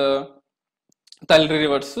అండ్ తల్రి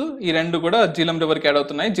రివర్స్, ఈ రెండు కూడా జీలం రివర్కి యాడ్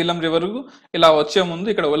అవుతున్నాయి. జీలం రివర్ ఇలా వచ్చే ముందు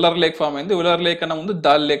ఇక్కడ ఉల్లర్ లేక్ ఫామ్ అయింది. ఉల్లర్ లేక్ అన్న ముందు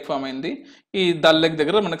దాల్ లేక్ ఫామ్ అయింది. ఈ దాల్ లేక్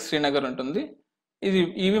దగ్గర మనకు శ్రీనగర్ ఉంటుంది.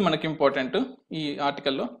 ఇవి మనకి ఇంపార్టెంట్ ఈ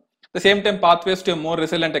ఆర్టికల్లో. The same time pathways to more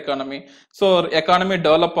resilient economy. So economy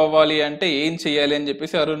develop అవ్వాలి అంటే ఏం చేయాలి అని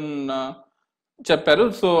చెప్పేసి అరుణ్ చెప్పారు.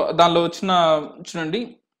 సో దానిలో వచ్చిన చూడండి,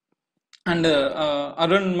 అండ్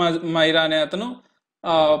అరుణ్ మైరా అనే అతను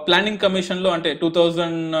ప్లానింగ్ కమిషన్ లో అంటే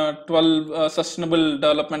 2012 sustainable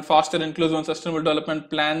development, faster inclusive and sustainable development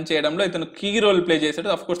plan చేయడంలో ఇతను కీ రోల్ ప్లే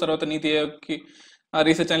చేశాడు. అఫ్ కోర్స్ తర్వాత నీతి ఆయోగ్కి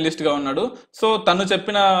రీసెర్చ్ అనలిస్ట్ గా ఉన్నాడు. సో తను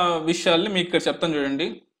చెప్పిన విషయాల్ని మీకు ఇక్కడ చెప్తాను చూడండి.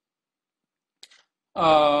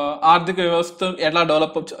 ఆర్థిక వ్యవస్థ ఎలా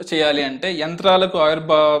డెవలప్ చేయాలి అంటే యంత్రాలకు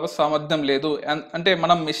ఆవిర్భావ సామర్థ్యం లేదు. అంటే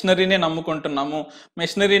మనం మిషనరీనే నమ్ముకుంటున్నాము,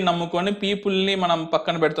 మిషనరీని నమ్ముకొని పీపుల్ని మనం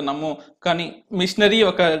పక్కన పెడుతున్నాము. కానీ మిషనరీ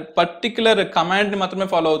ఒక పర్టికులర్ కమాండ్ని మాత్రమే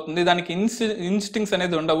ఫాలో అవుతుంది, దానికి ఇన్స్టింక్ట్స్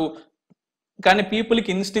అనేది ఉండవు. కానీ పీపుల్కి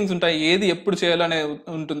ఇన్స్టింక్ట్స్ ఉంటాయి, ఏది ఎప్పుడు చేయాలనే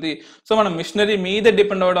ఉంటుంది. సో మనం మిషనరీ మీద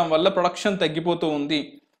డిపెండ్ అవ్వడం వల్ల ప్రొడక్షన్ తగ్గిపోతూ ఉంది.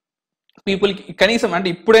 పీపుల్కి కనీసం అంటే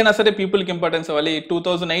ఇప్పుడైనా సరే పీపుల్కి ఇంపార్టెన్స్ ఇవ్వాలి.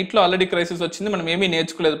 2008లో ఆల్రెడీ క్రైసిస్ వచ్చింది, మనం ఏమీ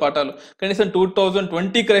నేర్చుకోలేదు పాఠాలు. కనీసం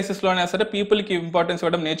 2020 క్రైసిస్లో అయినా సరే పీపుల్కి ఇంపార్టెన్స్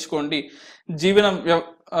ఇవ్వడం నేర్చుకోండి. జీవన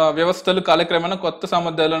వ్యవస్థలు కాలక్రమేణా కొత్త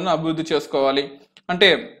సామర్థ్యాలను అభివృద్ధి చేసుకోవాలి. అంటే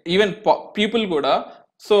ఈవెన్ పీపుల్ కూడా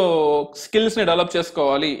సో స్కిల్స్ని డెవలప్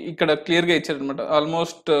చేసుకోవాలి. ఇక్కడ క్లియర్గా ఇచ్చారనమాట.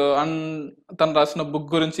 ఆల్మోస్ట్ తను రాసిన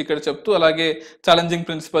బుక్ గురించి ఇక్కడ చెప్తూ, అలాగే ఛాలెంజింగ్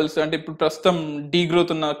ప్రిన్సిపల్స్ అంటే ఇప్పుడు ప్రస్తుతం డీ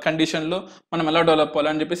గ్రోత్ ఉన్న కండిషన్లో మనం ఎలా డెవలప్ అవ్వాలి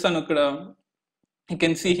అని చెప్పేసి తను ఇక్కడ you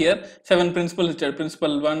can see here 7 principles ఇచ్చాడు.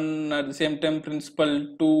 Principal 1, at the same time principal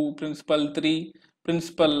 2, principal 3,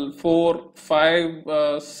 principal 4, 5,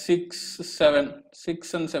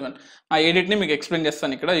 6 and 7 ఆ 8ని మీకు ఎక్స్ప్లెయిన్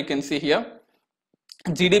చేస్తాను ఇక్కడ. You can see here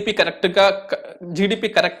GDP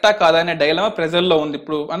కరెక్టా కాదా అనే డైలమా ప్రజల్లో ఉంది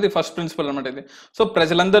ఇప్పుడు. అది ఫస్ట్ ప్రిన్సిపల్ అనమాట ఇది. సో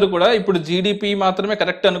ప్రజలందరూ కూడా ఇప్పుడు జీడిపి మాత్రమే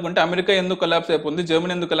కరెక్ట్ అనుకుంటే అమెరికా ఎందుకు కొలాప్స్ అయిపోతుంది,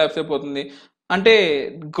 జర్మనీ ఎందుకు కొలాప్స్ అయిపోతుంది అంటే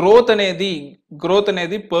గ్రోత్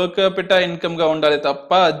అనేది పర్ క్యాపిటా ఇన్కమ్ గా ఉండాలి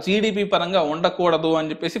తప్ప జీడిపి పరంగా ఉండకూడదు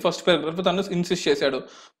అని చెప్పేసి ఫస్ట్ పారాగ్రాఫ్ తను ఇన్సిస్ట్ చేశాడు.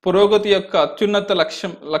 పురోగతి యొక్క అత్యున్నత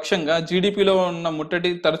లక్ష్యంగా జీడిపిలో ఉన్న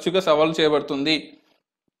ముట్టడి తరచుగా సవాలు చేయబడుతుంది.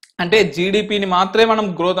 అంటే జీడిపిని మాత్రమే మనం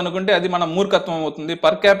గ్రోత్ అనుకుంటే అది మన మూర్ఖత్వం అవుతుంది.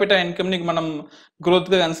 పర్ క్యాపిటా ఇన్కమ్ని మనం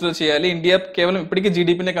గ్రోత్గా కన్సిడర్ చేయాలి. ఇండియా కేవలం ఇప్పటికీ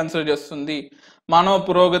జీడిపినే కన్సిడర్ చేస్తుంది. మానవ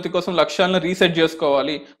పురోగతి కోసం లక్ష్యాలను రీసెట్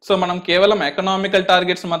చేసుకోవాలి. సో మనం కేవలం ఎకనామికల్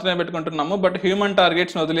టార్గెట్స్ మాత్రమే పెట్టుకుంటున్నాము, బట్ హ్యూమన్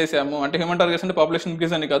టార్గెట్స్ని వదిలేసాము. అంటే హ్యూమన్ టార్గెట్స్ అంటే పాపులేషన్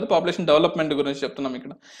ఇంక్రీజ్ అని కాదు, పాపులేషన్ డెవలప్మెంట్ గురించి చెప్తున్నాం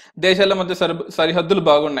ఇక్కడ. దేశాల మధ్య సరిహద్దులు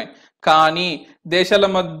బాగున్నాయి, కానీ దేశాల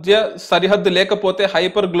మధ్య సరిహద్దు లేకపోతే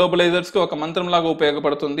హైపర్ గ్లోబలైజర్స్కి ఒక మంత్రం లాగా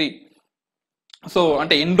ఉపయోగపడుతుంది. సో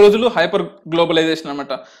అంటే ఇన్ని రోజులు హైపర్ గ్లోబలైజేషన్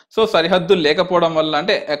అనమాట. సో సరిహద్దులు లేకపోవడం వల్ల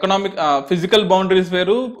అంటే ఫిజికల్ బౌండరీస్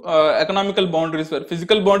వేరు, ఎకనామికల్ బౌండరీస్ వేరు.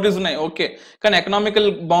 ఫిజికల్ బౌండరీస్ ఉన్నాయి ఓకే, కానీ ఎకనామికల్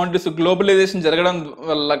బౌండరీస్ గ్లోబలైజేషన్ జరగడం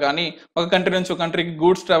వల్ల కానీ, ఒక కంట్రీ నుంచి ఒక కంట్రీకి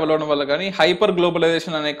గూడ్స్ ట్రావెల్ అవ్వడం వల్ల కానీ హైపర్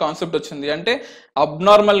గ్లోబలైజేషన్ అనే కాన్సెప్ట్ వచ్చింది. అంటే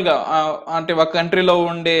అబ్నార్మల్గా అంటే ఒక కంట్రీలో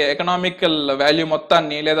ఉండే ఎకనామికల్ వాల్యూ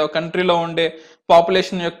మొత్తాన్ని లేదా ఒక కంట్రీలో ఉండే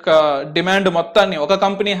పాపులేషన్ యొక్క డిమాండ్ మొత్తాన్ని ఒక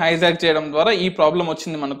కంపెనీ హైజాక్ చేయడం ద్వారా ఈ ప్రాబ్లం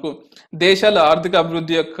వచ్చింది మనకు. దేశాల ఆర్థిక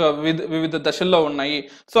అభివృద్ధి యొక్క వివిధ దశల్లో ఉన్నాయి.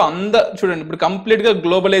 సో చూడండి, ఇప్పుడు కంప్లీట్ గా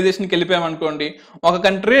గ్లోబలైజేషన్కి వెళ్ళిపోయామనుకోండి, ఒక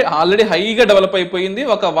కంట్రీ ఆల్రెడీ హైగా డెవలప్ అయిపోయింది,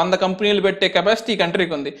 ఒక 100 కంపెనీలు పెట్టే కెపాసిటీ ఈ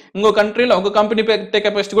కంట్రీకి ఉంది, ఇంకో కంట్రీలో ఒక కంపెనీ పెట్టే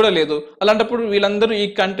కెపాసిటీ కూడా లేదు. అలాంటప్పుడు వీళ్ళందరూ ఈ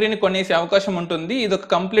కంట్రీని కొనేసే అవకాశం ఉంటుంది. ఇది ఒక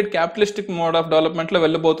complete capitalistic mode of development లో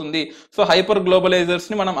వెళ్ళబోతుంది. సో హైపర్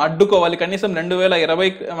గ్లోబలైజర్స్ ని మనం అడ్డుకోవాలి. కనీసం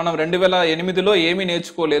 2020 మనం 2008లో ఏమీ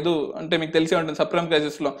నేర్చుకోలేదు అంటే మీకు తెలిసే ఉంటుంది సబ్ప్రైమ్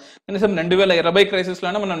క్రైసిస్ లో. కనీసం 2020 క్రైసిస్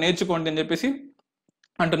లోనే మనం నేర్చుకోండి అని చెప్పేసి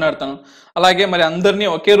అంటున్నాడు తను. అలాగే మరి అందరినీ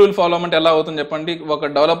ఒకే రూల్ ఫాలో అవ్వమంటే ఎలా అవుతుంది చెప్పండి? ఒక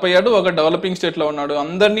డెవలప్ అయ్యాడు, ఒక డెవలపింగ్ స్టేట్ లో ఉన్నాడు,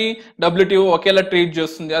 అందరినీ WTO ఒకేలా ట్రీట్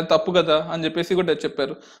చేస్తుంది, అది తప్పు కదా అని చెప్పేసి కూడా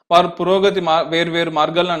చెప్పారు. వారు పురోగతి వేరు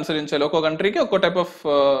మార్గాలను అనుసరించాలి. ఒక్కో కంట్రీకి ఒక్కో టైప్ ఆఫ్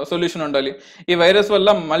సొల్యూషన్ ఉండాలి. ఈ వైరస్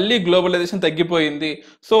వల్ల మళ్ళీ గ్లోబలైజేషన్ తగ్గిపోయింది.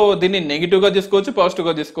 సో దీన్ని నెగిటివ్ గా తీసుకోవచ్చు, పాజిటివ్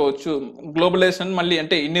గా తీసుకోవచ్చు. గ్లోబలైజేషన్ మళ్ళీ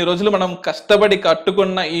అంటే ఇన్ని రోజులు మనం కష్టపడి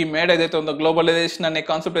కట్టుకున్న ఈ మేడ ఏదైతే ఉందో, గ్లోబలైజేషన్ అనే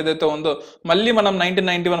కాన్సెప్ట్ ఏదైతే ఉందో, మళ్ళీ మనం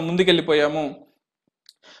 1991 ముందుకెళ్ళిపోయాము.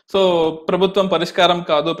 సో ప్రభుత్వం పరిష్కారం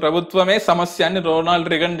కాదు, ప్రభుత్వమే సమస్య అని రొనాల్డ్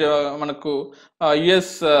రీగన్ మనకు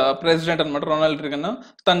యుఎస్ ప్రెసిడెంట్ అనమాట, రొనాల్డ్ రీగన్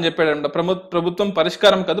తను చెప్పాడంట. ప్రభుత్వం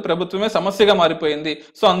పరిష్కారం కాదు, ప్రభుత్వమే సమస్యగా మారిపోయింది.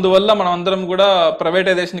 సో అందువల్ల మనం అందరం కూడా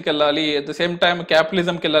ప్రైవేటైజేషన్కి వెళ్ళాలి, అట్ ద సేమ్ టైం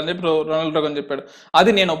క్యాపిటలిజంకి వెళ్ళాలని చెప్పి రొనాల్డ్ రీగన్ చెప్పాడు.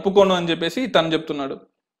 అది నేను ఒప్పుకోను అని చెప్పేసి తను చెప్తున్నాడు.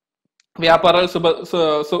 వ్యాపారాలు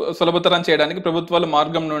సులభతరం చేయడానికి ప్రభుత్వాలు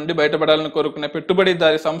మార్గం నుండి బయటపడాలని కోరుకునే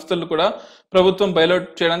పెట్టుబడిదారి సంస్థలు కూడా ప్రభుత్వం బైలౌట్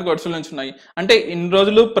చేయడానికి వరుసలు ఉంచున్నాయి. అంటే ఇన్ని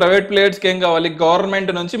రోజులు ప్రైవేట్ ప్లేయర్స్కి ఏం కావాలి,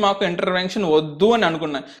 గవర్నమెంట్ నుంచి మాకు ఇంటర్వెన్షన్ వద్దు అని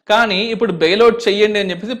అనుకున్నాయి. కానీ ఇప్పుడు బైలౌట్ చెయ్యండి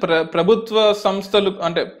అని చెప్పేసి ప్రభుత్వ సంస్థలు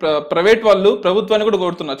అంటే ప్రైవేట్ వాళ్ళు ప్రభుత్వాన్ని కూడా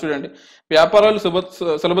కోరుతున్నారు. చూడండి, వ్యాపారాలు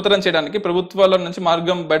సులభతరం చేయడానికి ప్రభుత్వాల నుంచి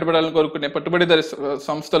మార్గం బయటపడాలని కోరుకునే పెట్టుబడిదారి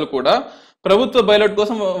సంస్థలు కూడా ప్రభుత్వ బైలౌట్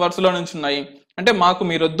కోసం వరుసలో నుంచి ఉన్నాయి. అంటే మాకు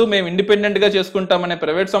మీరొద్దు, మేము ఇండిపెండెంట్ గా చేసుకుంటామనే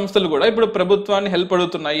ప్రైవేట్ సంస్థలు కూడా ఇప్పుడు ప్రభుత్వాన్ని హెల్ప్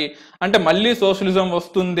అడుగుతున్నాయి. అంటే మళ్ళీ సోషలిజం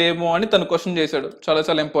వస్తుందేమో అని తను క్వశ్చన్ చేశాడు. చాలా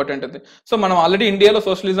చాలా ఇంపార్టెంట్ అది. సో మనం ఆల్రెడీ ఇండియాలో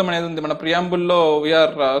సోషలిజం అనేది ఉంది, మన ప్రియాంబుల్లో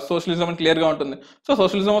వీఆర్ సోషలిజం అని క్లియర్ గా ఉంటుంది. సో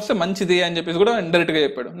సోషలిజం వస్తే మంచిది అని చెప్పేసి కూడా ఇండైరెక్ట్ గా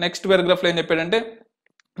చెప్పాడు. నెక్స్ట్ పారాగ్రాఫ్ లో ఏం చెప్పాడంటే,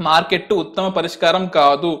 మార్కెట్ ఉత్తమ పరిష్కారం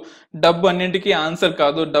కాదు, డబ్బు అన్నింటికీ ఆన్సర్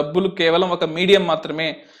కాదు, డబ్బులు కేవలం ఒక మీడియం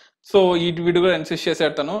మాత్రమే. సో ఈ వీడియో కూడా ఇన్సిస్ట్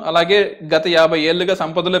చేశాడు తను. అలాగే గత 50 ఏళ్లుగా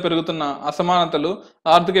సంపదలో పెరుగుతున్న అసమానతలు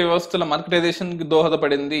ఆర్థిక వ్యవస్థల మార్కెటైజేషన్ కి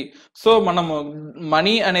దోహదపడింది. సో మనము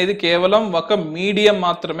మనీ అనేది కేవలం ఒక మీడియం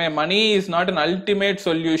మాత్రమే, money is not an ultimate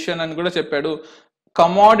solution అని కూడా చెప్పాడు.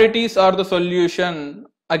 Commodities are the solution,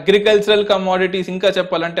 agricultural commodities, ఇంకా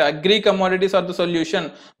చెప్పాలంటే agri commodities are the solution.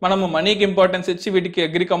 మనము మనీకి ఇంపార్టెన్స్ ఇచ్చి వీటికి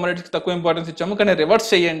అగ్రి కమోడిటీస్కి తక్కువ ఇంపార్టెన్స్ ఇచ్చాము, కానీ రివర్స్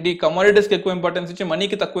చేయండి, కమోడిటీస్కి ఎక్కువ ఇంపార్టెన్స్ ఇచ్చి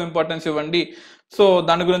మనీకి తక్కువ ఇంపార్టెన్స్ ఇవ్వండి. సో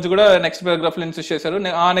దాని గురించి కూడా నెక్స్ట్ పారాగ్రాఫ్లో ఇన్సిస్ట్ చేశారు.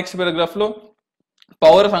 ఆ నెక్స్ట్ పారాగ్రాఫ్లో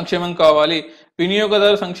పౌర సంక్షేమం కావాలి,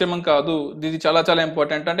 వినియోగదారు సంక్షేమం కాదు. ఇది చాలా చాలా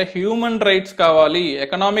ఇంపార్టెంట్. అంటే హ్యూమన్ రైట్స్ కావాలి,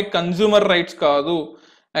 ఎకనామిక్ కన్జ్యూమర్ రైట్స్ కాదు.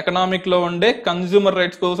 ఎకనామిక్ లో ఉండే కన్జ్యూమర్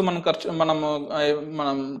రైట్స్ కోసం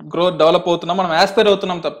మనం గ్రోత్ డెవలప్ అవుతున్నాం, మనం యాస్పైర్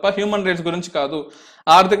అవుతున్నాం తప్ప హ్యూమన్ రైట్స్ గురించి కాదు.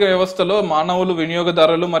 ఆర్థిక వ్యవస్థలో మానవులు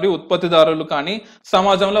వినియోగదారులు మరియు ఉత్పత్తిదారులు, కానీ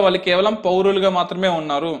సమాజంలో వాళ్ళు కేవలం పౌరులుగా మాత్రమే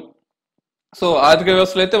ఉన్నారు. సో ఆర్థిక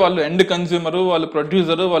వ్యవస్థలో అయితే వాళ్ళు ఎండ్ కన్జ్యూమరు, వాళ్ళు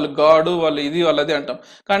ప్రొడ్యూసరు, వాళ్ళు గాడు, వాళ్ళు ఇది వాళ్ళది అంటాం.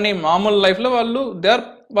 కానీ మామూలు లైఫ్లో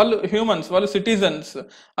వాళ్ళు హ్యూమన్స్, వాళ్ళు సిటిజన్స్.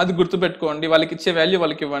 అది గుర్తుపెట్టుకోండి. వాళ్ళకి ఇచ్చే వాల్యూ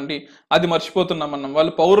వాళ్ళకి ఇవ్వండి. అది మర్చిపోతున్నాం మనం.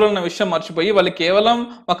 వాళ్ళు పౌరులు అన్న విషయం మర్చిపోయి వాళ్ళు కేవలం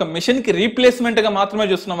ఒక మిషన్కి రీప్లేస్మెంట్గా మాత్రమే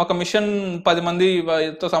చూస్తున్నాం. ఒక మిషన్ 10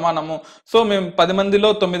 మందితో సమానము, సో మేము 10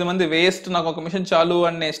 మందిలో 9 మంది వేస్ట్, నాకు ఒక మిషన్ చాలు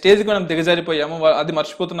అనే స్టేజ్కి మనం దిగజారిపోయాము. అది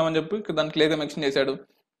మర్చిపోతున్నాం అని చెప్పి దానికి క్లియర్గా మెన్షన్ చేశాడు.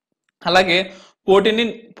 అలాగే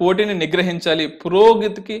పోటీని నిగ్రహించాలి,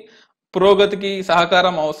 పురోగతికి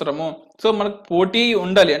సహకారం అవసరము. సో మనకు పోటీ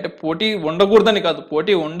ఉండాలి, అంటే పోటీ ఉండకూడదని కాదు,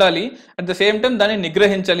 పోటీ ఉండాలి. అట్ ద సేమ్ టైం దాన్ని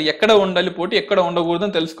నిగ్రహించాలి. ఎక్కడ ఉండాలి పోటీ, ఎక్కడ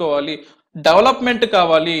ఉండకూడదని తెలుసుకోవాలి. డెవలప్మెంట్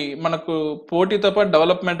కావాలి, మనకు పోటీతో పాటు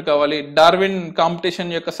డెవలప్మెంట్ కావాలి. డార్విన్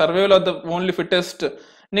కాంపిటీషన్ యొక్క survival of the only fittest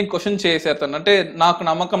నేను క్వశ్చన్ చేసేస్తాను. అంటే నాకు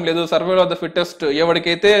నమ్మకం లేదు సర్వైవల్ ఆఫ్ ద ఫిట్టెస్ట్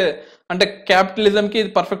ఎవరికైతే, అంటే క్యాపిటలిజంకి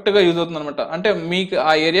ఇది పర్ఫెక్ట్గా యూజ్ అవుతుంది అనమాట. అంటే మీకు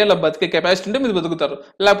ఆ ఏరియాలో బతికే కెపాసిటీ ఉంటే మీరు బతుకుతారు,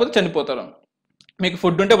 లేకపోతే చనిపోతారు. మీకు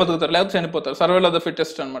ఫుడ్ ఉంటే బతుకుతారు, లేకపోతే చనిపోతారు. సర్వైవల్ ఆఫ్ ద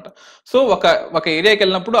ఫిట్టెస్ట్ అనమాట. సో ఒక ఏరియాకి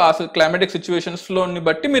వెళ్ళినప్పుడు ఆ క్లైమాటిక్ సిచ్యువేషన్స్లోని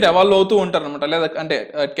బట్టి మీరు ఎవాల్వ్ అవుతూ ఉంటారు అనమాట. లేదా అంటే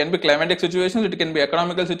it can be climatic situation, it can be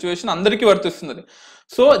economical situation, అందరికీ వర్తిస్తుంది.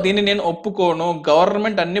 సో దీన్ని నేను ఒప్పుకోను,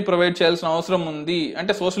 గవర్నమెంట్ అన్ని ప్రొవైడ్ చేయాల్సిన అవసరం ఉంది,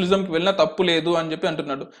 అంటే సోషలిజంకి వెళ్ళినా తప్పు లేదు అని చెప్పి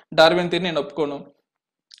అంటున్నాడు. డార్విన్ థియరీ నేను ఒప్పుకోను.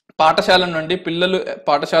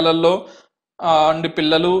 పాఠశాలల్లో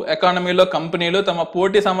పిల్లలు ఎకానమీలో కంపెనీలు తమ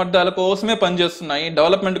పోటీ సామర్థ్యాల కోసమే పనిచేస్తున్నాయి,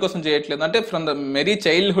 డెవలప్మెంట్ కోసం చేయట్లేదు. అంటే ఫ్రమ్ ద మెరీ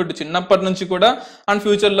చైల్డ్హుడ్, చిన్నప్పటి నుంచి కూడా అండ్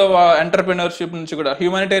ఫ్యూచర్లో ఎంటర్ప్రెన్యూర్షిప్ నుంచి కూడా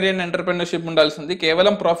హ్యూమానిటేరియన్ ఎంటర్ప్రెన్యూర్షిప్ ఉండాల్సింది.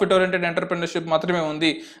 కేవలం ప్రాఫిట్ ఓరియంటెడ్ ఎంటర్ప్రెన్యూర్షిప్ మాత్రమే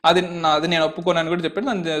ఉంది. అది నేను ఒప్పుకోనని కూడా చెప్పాను.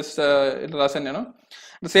 దాన్ని రాశాను నేను.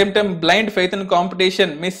 At the same time, blind faith in competition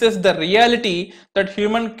misses the reality that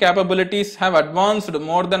human capabilities have advanced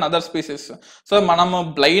more than other species. So మనము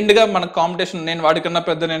బ్లైండ్ గా మన కాంపిటీషన్, నేను వాడికన్నా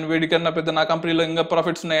పెద్ద, నేను వీడికన్నా పెద్ద, నా కంపెనీలో ఇంకా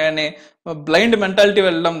ప్రాఫిట్స్ ఉన్నాయనే బ్లైండ్ మెంటాలిటీ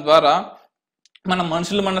వెళ్ళడం ద్వారా మనం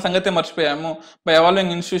మనుషులు మన సంగతే మర్చిపోయాము. By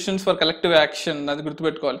evolving institutions for collective action, అది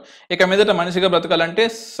గుర్తుపెట్టుకోవాలి. ఇక మీదట మనిషిగా బ్రతకాలంటే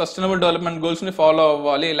సస్టైనబుల్ డెవలప్మెంట్ గోల్స్ ని ఫాలో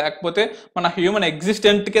అవ్వాలి, లేకపోతే మన హ్యూమన్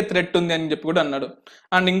ఎగ్జిస్టెంట్కే థ్రెట్ ఉంది అని చెప్పి కూడా అన్నాడు.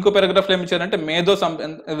 అండ్ ఇంకో పారాగ్రాఫ్లో ఏమి ఇచ్చారంటే,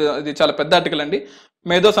 ఇది చాలా పెద్ద ఆర్టికల్ అండి.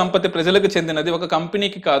 మేధో సంపత్తి ప్రజలకు చెందినది, ఒక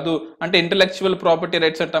కంపెనీకి కాదు. అంటే ఇంటెలెక్చువల్ ప్రాపర్టీ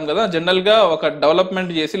రైట్స్ అంటాం కదా, జనరల్ గా ఒక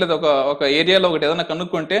డెవలప్మెంట్ చేసి లేదా ఒక ఏరియాలో ఒకటి ఏదైనా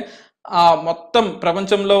కనుక్కుంటే ఆ మొత్తం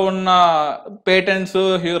ప్రపంచంలో ఉన్న పేటెంట్స్,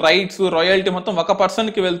 రైట్స్, రాయల్టీ మొత్తం ఒక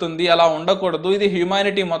పర్సన్ కి వెళ్తుంది. అలా ఉండకూడదు, ఇది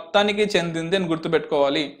హ్యూమానిటీ మొత్తానికి చెందింది అని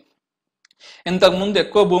గుర్తుపెట్టుకోవాలి. ఇంతకుముందు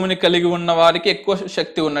ఎక్కువ భూమిని కలిగి ఉన్న వారికి ఎక్కువ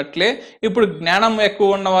శక్తి ఉన్నట్లే ఇప్పుడు జ్ఞానం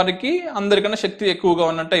ఎక్కువ ఉన్న వారికి అందరికన్నా శక్తి ఎక్కువగా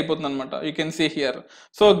ఉన్నట్టు అయిపోతుంది అనమాట. You can see here.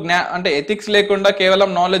 So అంటే ఎథిక్స్ లేకుండా కేవలం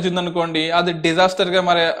నాలెడ్జ్ ఉందనుకోండి, అది డిజాస్టర్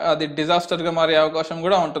గా మారే అవకాశం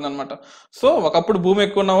కూడా ఉంటుంది అనమాట. సో ఒకప్పుడు భూమి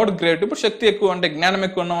ఎక్కువ ఉన్నవాడు గ్రేట్, ఇప్పుడు శక్తి ఎక్కువ అంటే జ్ఞానం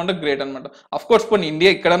ఎక్కువ ఉన్నవాడు గ్రేట్ అనమాట. అఫ్ కోర్స్ పోనీ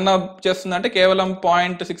ఇండియా ఎక్కడన్నా చేస్తుంది అంటే కేవలం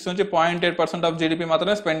 0.6 నుంచి 0.8% ఆఫ్ జీడిపి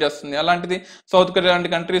మాత్రమే స్పెండ్ చేస్తుంది. అలాంటిది సౌత్ కొరియా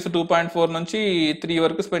లాంటి కంట్రీస్ 2.4 నుంచి 3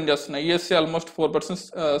 వరకు స్పెండ్ చేస్తున్నాయి. యుఎస్ఏ ఆల్మోస్ట్ 4%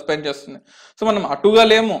 స్పెండ్ చేస్తుంది. సో మనం అటుగా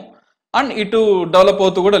లేము. అండ్ ఇటు డెవలప్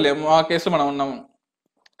అవుతూ కూడా లేము, ఆ కేసులో మనం ఉన్నాము.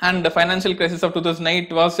 And the financial crisis of 2008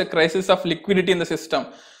 was a crisis of liquidity in the system.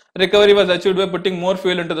 Recovery was achieved by putting more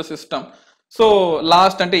fuel into the system. So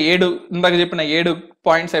last అంటే ఇందాక చెప్పిన 7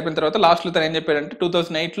 పాయింట్స్ అయిపోయిన తర్వాత లాస్ట్లో తను ఏం చెప్పాడంటే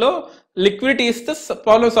 2008లో లిక్విడిటీ ఇస్తే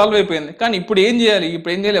ప్రాబ్లమ్ సాల్వ్ అయిపోయింది. కానీ ఇప్పుడు ఏం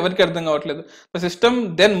చేయాలి ఎవరికి అర్థం కావట్లేదు. The system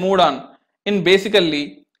then mood on in basically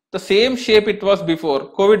the same shape it was before.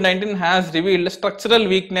 COVID-19 has revealed structural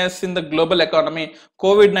weakness in the global economy.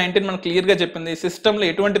 COVID-19 మనం క్లియర్గా చెప్పింది సిస్టంలో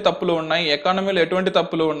ఎటువంటి తప్పులు ఉన్నాయి, ఎకానమీలో ఎటువంటి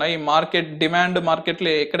తప్పులు ఉన్నాయి,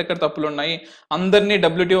 మార్కెట్లో ఎక్కడెక్కడ తప్పులు ఉన్నాయి, అందరినీ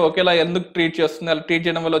WTO ఒకేలా ఎందుకు ట్రీట్ చేస్తుంది, అలా ట్రీట్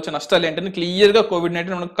చేయడం వల్ల వచ్చే నష్టాలు ఏంటని క్లియర్గా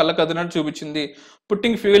COVID-19 మనకు కళ్ళకు అదినట్టు చూపించింది.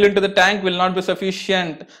 Putting fuel in to the tank will not be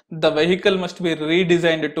sufficient, the vehicle must be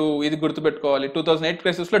redesigned to. ఇది గుర్తుపెట్టుకోవాలి. 2008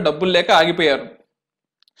 క్రైసిస్లో డబ్బులు లేక ఆగిపోయారు.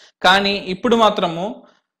 కానీ ఇప్పుడు మాత్రము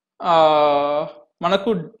మనకు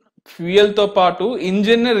ఫ్యూయల్తో పాటు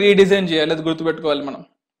ఇంజిన్ని రీడిజైన్ చేయాలి, అది గుర్తుపెట్టుకోవాలి మనం.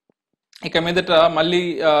 ఇక మీదట మళ్ళీ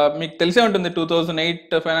మీకు తెలిసే ఉంటుంది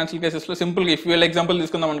 2008 ఫైనాన్షియల్ కేసెస్లో సింపుల్గా ఫ్యూయల్ ఎగ్జాంపుల్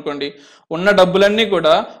తీసుకుందాం అనుకోండి, ఉన్న డబ్బులన్నీ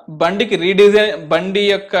కూడా బండికి బండి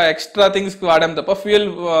యొక్క ఎక్స్ట్రా థింగ్స్కి వాడాం తప్ప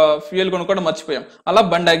ఫ్యూయల్ కొనుక్కోవడం మర్చిపోయాం, అలా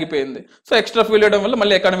బండి ఆగిపోయింది. సో ఎక్స్ట్రా ఫ్యూయల్ వేయడం వల్ల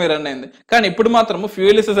మళ్ళీ ఎకానమీ రన్ అయింది. కానీ ఇప్పుడు మాత్రం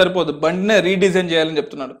ఫ్యూయల్ ఇస్తే సరిపోదు, బండినే రీడిజైన్ చేయాలని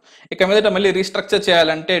చెప్తున్నారు. ఇక మీదట మళ్ళీ రీస్ట్రక్చర్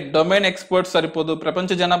చేయాలంటే డొమైన్ ఎక్స్పర్ట్స్ సరిపోదు,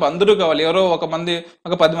 ప్రపంచ జనాభా అందరూ కావాలి. ఎవరో ఒక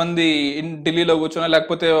 10 మంది ఢిల్లీలో కూర్చొని,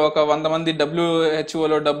 లేకపోతే ఒక 100 మంది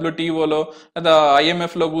WHOలో WTOలో లేదా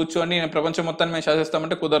IMF లో కూర్చొని ప్రపంచం మొత్తాన్ని మేము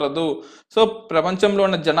శాసిస్తామంటే కుదరదు. సో ప్రపంచంలో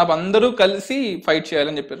ఉన్న జనాభా అందరూ కలిసి ఫైట్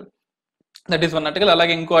చేయాలని చెప్పారు. That is one article.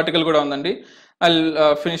 అలాగే ఇంకో ఆర్టికల్ కూడా ఉందండి, I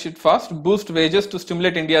finish it fast. Boost wages to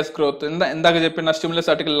stimulate India's growth. ఇందాక చెప్పిన stimulus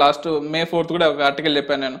article last May 4th కూడా ఒక ఆర్టికల్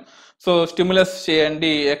చెప్పాను నేను. సో స్టిమ్యులస్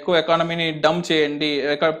చేయండి, ఎక్కువ ఎకానమీని డంప్ చేయండి,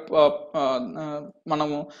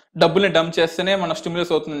 మనము డబ్బుల్ని డంప్ చేస్తేనే మన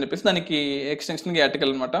స్టిమ్యులస్ అవుతుందని చెప్పేసి దానికి ఎక్స్టెన్షన్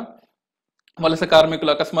ఆర్టికల్ అనమాట. వలస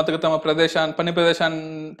కార్మికులు అకస్మాత్తుగా తమ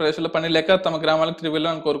ప్రదేశాల్లో పని లేక తమ గ్రామాలకు తిరిగి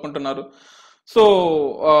వెళ్ళాలని కోరుకుంటున్నారు. సో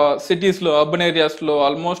సిటీస్లో, అర్బన్ ఏరియాస్లో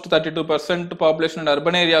ఆల్మోస్ట్ 32% పాపులేషన్ ఉండే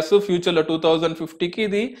అర్బన్ ఏరియాస్ ఫ్యూచర్లో 2050కి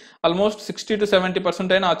ఇది ఆల్మోస్ట్ 60 to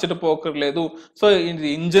 70% అయినా ఆశ్చర్యపోకర్లేదు. సో ఇది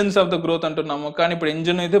ఇంజన్స్ ఆఫ్ ద గ్రోత్ అంటున్నాము, కానీ ఇప్పుడు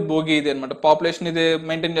ఇంజన్ ఇదే, బోగి ఇది అనమాట. పాపులేషన్ ఇదే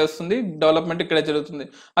మెయింటైన్ చేస్తుంది, డెవలప్మెంట్ ఇక్కడే జరుగుతుంది.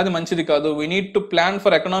 అది మంచిది కాదు. We need to plan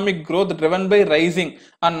for economic growth driven by rising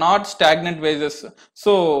and not stagnant wages.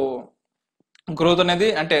 So growth అనేది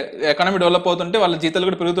అంటే ఎకానమీ డెవలప్ అవుతుంటే వాళ్ళ జీతాలు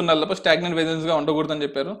కూడా పెరుగుతుండాలి తప్ప స్టాగ్నెంట్ వేజెస్ గా ఉండకూడదని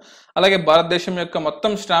చెప్పారు. అలాగే భారతదేశం యొక్క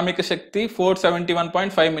మొత్తం శ్రామిక శక్తి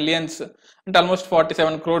 471.5 మిలియన్స్ అంటే ఆల్మోస్ట్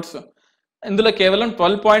 47 crores. ఇందులో కేవలం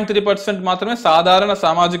 12.3% మాత్రమే సాధారణ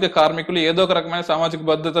సామాజిక కార్మికులు ఏదో ఒక రకమైన సామాజిక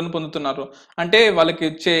భద్రతను పొందుతున్నారు. అంటే వాళ్ళకి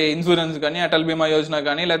ఇచ్చే ఇన్సూరెన్స్ కానీ, అటల్ బీమా యోజన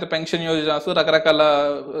కానీ, లేకపోతే పెన్షన్ యోజనాస్, రకరకాల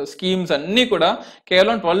స్కీమ్స్ అన్నీ కూడా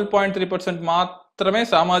కేవలం 12.3% మాత్రమే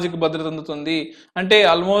సామాజిక భద్రత అందుతుంది. అంటే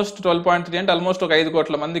ఆల్మోస్ట్ 12.3 అంటే ఆల్మోస్ట్ ఒక 5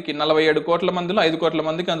 కోట్ల మందికి, 47 కోట్ల మందిలో 5 కోట్ల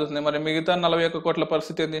మందికి అందుతుంది. మరి మిగతా 41 కోట్ల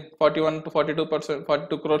పరిస్థితి ఏంది? 41 to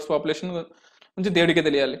 42 crores పాపులేషన్ నుంచి దేవుడికే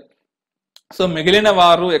తెలియాలి. సో మిగిలిన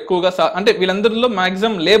వారు ఎక్కువగా అంటే వీళ్ళందరిలో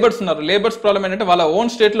మాక్సిమం లేబర్స్ ఉన్నారు. లేబర్స్ ప్రాబ్లం ఏంటంటే వాళ్ళ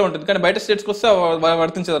ఓన్ స్టేట్ లో ఉంటుంది, కానీ బయట స్టేట్స్కి వస్తే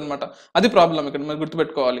వర్తించదు అనమాట. అది ప్రాబ్లం ఇక్కడ మీరు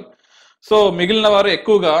గుర్తుపెట్టుకోవాలి. సో మిగిలిన వారు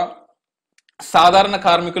ఎక్కువగా సాధారణ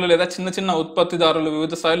కార్మికులు లేదా చిన్న చిన్న ఉత్పత్తిదారులు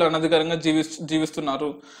వివిధ స్థాయిలో అనధికారంగా జీవిస్తున్నారు.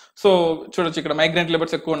 సో చూడొచ్చు ఇక్కడ మైగ్రెంట్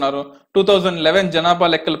లేబర్స్ ఎక్కువ ఉన్నారు. 2011 జనాభా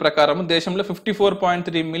లెక్కల ప్రకారం దేశంలో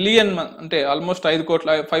 54.3 మిలియన్ అంటే ఆల్మోస్ట్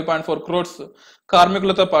 5.4 crores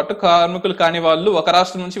కార్మికులతో పాటు కార్మికులు కాని వాళ్ళు ఒక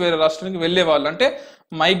రాష్ట్రం నుంచి వేరే రాష్ట్రానికి వెళ్లే వాళ్ళు అంటే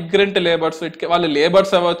మైగ్రెంట్ లేబర్స్. వాళ్ళు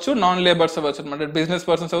లేబర్స్ అవ్వచ్చు, నాన్ లేబర్స్ అవ్వచ్చు అనమాట, బిజినెస్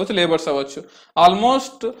పర్సన్స్ అవ్వచ్చు, లేబర్స్ అవ్వచ్చు.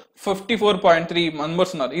 ఆల్మోస్ట్ 54.3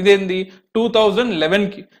 మెంబర్స్ ఉన్నారు. ఇదేంది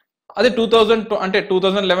 2011కి. అదే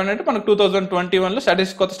 2011 అంటే మనకు 2021లో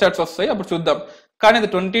కొత్త స్టాట్స్ వస్తాయి, అప్పుడు చూద్దాం. కానీ అది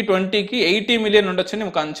 2020కి 80 మిలియన్ ఉండొచ్చని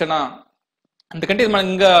ఒక అంచనా. ఎందుకంటే ఇది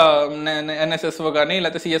మనకి ఇంకా NSSO కానీ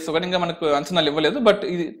లేకపోతే CSO కానీ ఇంకా మనకు అంచనాలు ఇవ్వలేదు. బట్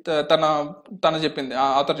ఇది తన చెప్పింది,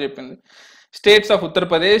 ఆథర్ చెప్పింది. States of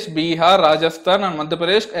Uttar Pradesh, Bihar, Rajasthan and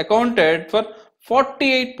Madhya Pradesh accounted for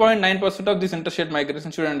 48.9% of this interstate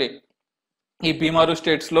migration. చూడండి, ఈ బీమారు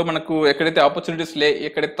స్టేట్స్ లో మనకు ఎక్కడైతే ఆపర్చునిటీస్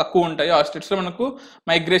ఎక్కడైతే తక్కువ ఉంటాయో ఆ స్టేట్స్ లో మనకు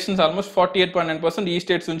మైగ్రేషన్స్ ఆల్మోస్ట్ 48.9% ఈ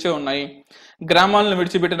స్టేట్స్ నుంచే ఉన్నాయి. గ్రామాలను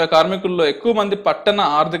విడిచిపెట్టిన కార్మికుల్లో ఎక్కువ మంది పట్టణ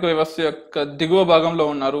ఆర్థిక వ్యవస్థ యొక్క దిగువ భాగంలో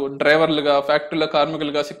ఉన్నారు. డ్రైవర్లుగా, ఫ్యాక్టరీల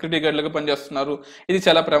కార్మికులుగా, సెక్యూరిటీ గార్డులుగా పనిచేస్తున్నారు. ఇది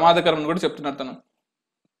చాలా ప్రమాదకరం అని కూడా చెప్తున్నారు తను.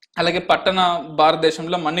 అలాగే పట్టణ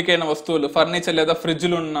భారతదేశంలో మన్నికైన వస్తువులు, ఫర్నిచర్ లేదా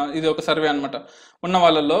ఫ్రిడ్జ్లు ఉన్న, ఇది ఒక సర్వే అనమాట, ఉన్న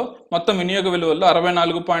వాళ్ళలో మొత్తం వినియోగ విలువల్లో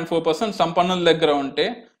 64.4% సంపన్నుల దగ్గర ఉంటే,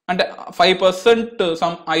 అంటే 5%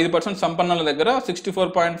 సంపన్నుల దగ్గర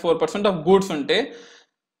 64.4% ఆఫ్ గూడ్స్ ఉంటే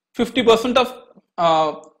 50% ఆఫ్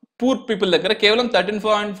పూర్ పీపుల్ దగ్గర కేవలం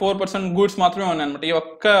 13.4% గూడ్స్ మాత్రమే ఉన్నాయి అనమాట. ఈ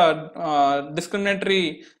ఒక్క డిస్క్రిమినేటరీ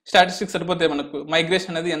స్టాటిస్టిక్స్ సరిపోతే మనకు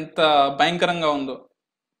మైగ్రేషన్ అనేది ఎంత భయంకరంగా ఉందో.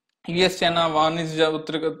 యుఎస్ చైనా వాణిజ్య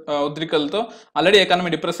ఉద్రికలతో ఆల్రెడీ ఎకానమీ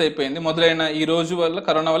డిప్రెస్ అయిపోయింది. మొదలైన ఈ రోజు వల్ల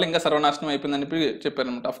కరోనా వల్ల ఇంకా సర్వనాశనం అయిపోయిందని చెప్పారు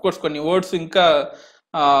అనమాట. అఫ్ కోర్స్ కొన్ని వర్డ్స్ ఇంకా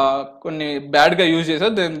కొన్ని బ్యాడ్ గా యూజ్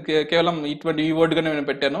చేశారు, దానికి కేవలం ఇటువంటి ఈ వర్డ్ గానే నేను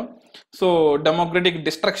పెట్టాను. సో డెమోక్రటిక్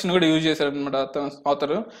డిస్ట్రక్షన్ కూడా యూజ్ చేశారు అనమాట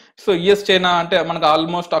ఆథర్. సో యుఎస్ చైనా అంటే మనకు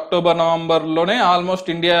ఆల్మోస్ట్ అక్టోబర్ నవంబర్ లోనే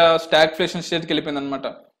ఆల్మోస్ట్ ఇండియా స్టాగ్ఫ్లేషన్ స్టేజ్కి వెళ్ళిపోయింది అనమాట.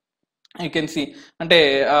 యూ కెన్ సి అంటే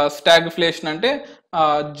స్టాగ్ఫ్లేషన్ అంటే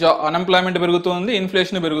అన్ఎంప్లాయ్మెంట్ పెరుగుతుంది,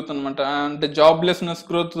 ఇన్ఫ్లేషన్ పెరుగుతుంది అనమాట. అంటే జాబ్లెస్నెస్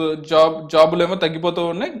గ్రోత్, జాబులు ఏమో తగ్గిపోతూ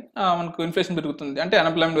ఉన్నాయి, మనకు ఇన్ఫ్లేషన్ పెరుగుతుంది, అంటే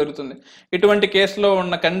అన్ఎంప్లాయ్మెంట్ పెరుగుతుంది. ఇటువంటి కేసులో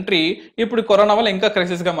ఉన్న కంట్రీ ఇప్పుడు కరోనా వల్ల ఇంకా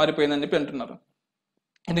క్రైసిస్ గా మారిపోయిందని చెప్పి అంటున్నారు.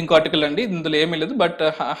 ఇది ఇంకో ఆర్టికల్ అండి, ఇందులో ఏమీ లేదు. బట్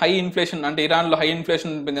హై ఇన్ఫ్లేషన్ అంటే ఇరాన్లో హై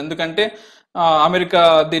ఇన్ఫ్లేషన్ ఉంటుంది, ఎందుకంటే అమెరికా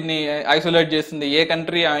దీన్ని ఐసోలేట్ చేసింది. ఏ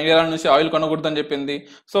కంట్రీ ఇరాన్ నుంచి ఆయిల్ కొనకూడదని చెప్పింది.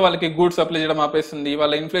 సో వాళ్ళకి గూడ్స్ సప్లై చేయడం ఆపేసింది,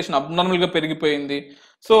 వాళ్ళ ఇన్ఫ్లేషన్ అబ్నార్మల్ గా పెరిగిపోయింది.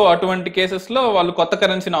 సో అటువంటి కేసెస్ లో వాళ్ళు కొత్త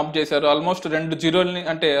కరెన్సీని ఆప్ చేశారు. ఆల్మోస్ట్ 2 జీరోల్ని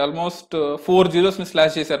అంటే ఆల్మోస్ట్ 4 జీరోస్ని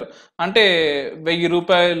స్లాష్ చేశారు. అంటే 1000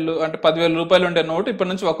 రూపాయలు అంటే 10,000 రూపాయలు ఉండే నోటు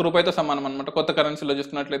ఇప్పటి నుంచి 1 రూపాయితో సమానం అనమాట కొత్త కరెన్సీలో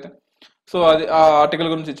చూసుకున్నట్లయితే. సో అది ఆ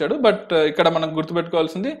ఆర్టికల్ గురించి ఇచ్చాడు. బట్ ఇక్కడ మనం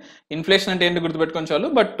గుర్తుపెట్టుకోవాల్సింది ఇన్ఫ్లేషన్ అంటే ఏంటి గుర్తుపెట్టుకొని చాలు.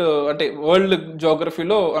 బట్ అంటే వరల్డ్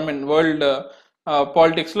జోగ్రఫీలో వరల్డ్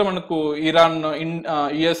పాలిటిక్స్ లో మనకు ఇరాన్,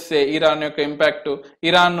 యుఎస్ఏ, ఇరాన్ యొక్క ఇంపాక్ట్,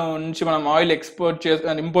 ఇరాన్ నుంచి మనం ఆయిల్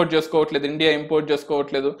ఇంపోర్ట్ చేసుకోవట్లేదు, ఇండియా ఇంపోర్ట్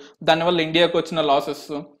చేసుకోవట్లేదు, దానివల్ల ఇండియాకు వచ్చిన లాసెస్.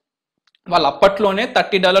 వాళ్ళు అప్పట్లోనే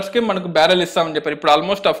 $30కి మనకు బ్యారెల్ ఇస్తామని చెప్పారు. ఇప్పుడు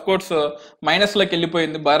ఆల్మోస్ట్ అఫ్ కోర్స్ మైనస్ లోకి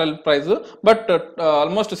వెళ్ళిపోయింది barrel price. But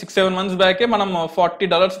almost 6-7 months బ్యాకే మనం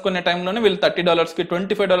 $40 కొనే టైంలోనే వీళ్ళు $30కి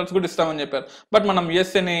 $25 కూడా ఇస్తామని చెప్పారు. బట్ మనం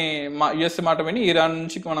యుఎస్ఏ మాట విని ఇరాన్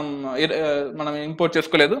నుంచి మనం ఇంపోర్ట్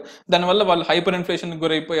చేసుకోలేదు. దానివల్ల వాళ్ళు హైపర్ ఇన్ఫ్లేషన్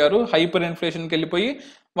గురైపోయారు. హైపర్ ఇన్ఫ్లేషన్కి వెళ్ళిపోయి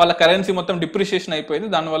వాళ్ళ కరెన్సీ మొత్తం డిప్రిషియేషన్ అయిపోయింది.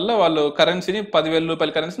 దానివల్ల వాళ్ళు కరెన్సీని 10,000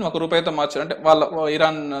 రూపాయల కరెన్సీని 1 రూపాయితో మార్చారు, అంటే వాళ్ళ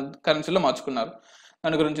ఇరాన్ కరెన్సీలో మార్చుకున్నారు.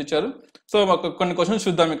 దాని గురించి ఇచ్చారు. సో కొన్ని క్వశ్చన్స్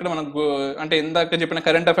చూద్దాం ఇక్కడ. మనకు అంటే ఇందాక చెప్పిన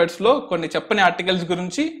కరెంట్ అఫైర్స్ లో కొన్ని చెప్పని ఆర్టికల్స్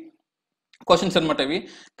గురించి క్వశ్చన్స్ అనమాట ఇవి.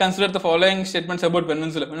 Consider the following statements about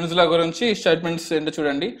Venezuela. Venezuela గురించి స్టేట్మెంట్స్ ఏంటో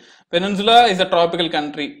చూడండి. Venezuela is a tropical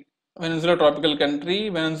country.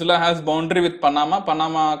 Venezuela has boundary with Panama.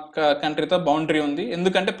 Panama కంట్రీతో boundary ఉంది,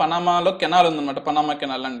 ఎందుకంటే పనామాలో కెనాల్ ఉందన్నమాట, పనామా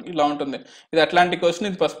కెనాల్ అని ఇలా ఉంటుంది. ఇది అట్లాంటిక్ ఓషన్,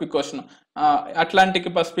 ఇది పసిఫిక్ ఓషన్. అట్లాంటిక్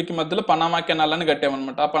పసిఫిక్ మధ్యలో పనామా కెనాల్ అని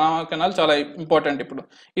కట్టామన్నమాట. ఆ పనామా కెనాల్ చాలా ఇంపార్టెంట్. ఇప్పుడు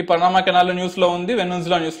ఈ పనామా కెనాల్ న్యూస్ లో ఉంది,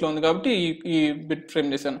 వెనిజులా న్యూస్ లో ఉంది, కాబట్టి ఈ బిట్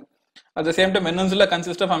ఫ్రేమ్ చేశాను. At the same time Venezuela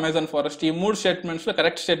consist of Amazon forest. ఈ 3 స్టేట్మెంట్స్ లో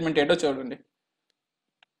కరెక్ట్ స్టేట్మెంట్ ఏంటో చూడండి.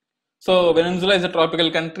 So Venezuela is a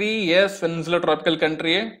tropical country. Yes, Venezuela tropical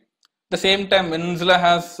country. The same time Venezuela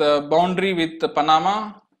has boundary with Panama.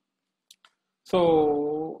 So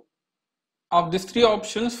of these 3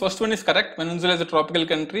 options, first one is correct. Venezuela is a tropical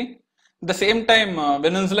country. At the same time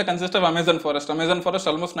Venezuela consists of Amazon forest. Amazon forest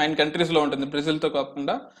almost 9 countries లో ఉంటుంది, Brazil తో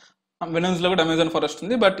కాకుండా Venezuela కూడా Amazon forest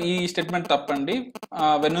ఉంది. But ఈ statement తప్పండి.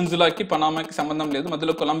 వెనెజులాకి పనామాకి సంబంధం లేదు,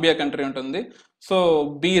 మధ్యలో కొలంబియా కంట్రీ ఉంటుంది. So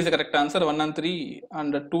B is correct answer. 1 and 3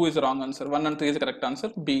 and 2 is wrong answer. 1 and 3 is correct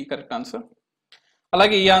answer, B correct answer.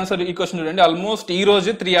 అలాగే ఈ ఆన్సర్, ఈ క్వశ్చన్ చూడండి. ఆల్మోస్ట్ ఈ రోజు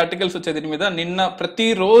 3 ఆర్టికల్స్ వచ్చాయి దీని మీద. నిన్న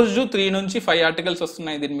ప్రతిరోజు 3 నుంచి 5 ఆర్టికల్స్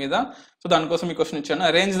వస్తున్నాయి దీని మీద. సో దానికోసం ఈ క్వశ్చన్ ఇచ్చాను.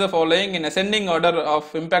 Arrange the following in ascending order of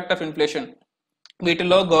impact of inflation.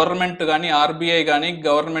 వీటిలో గవర్నమెంట్ కానీ, ఆర్బీఐ కానీ,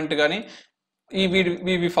 గవర్నమెంట్ కానీ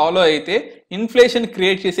ఇవి ఫాలో అయితే ఇన్ఫ్లేషన్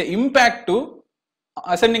క్రియేట్ చేసే ఇంపాక్ట్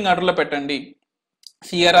అసెండింగ్ ఆర్డర్లో పెట్టండి.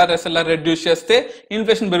 సిఆర్ఆర్, ఎస్ఎల్ఆర్ రెడ్యూస్ చేస్తే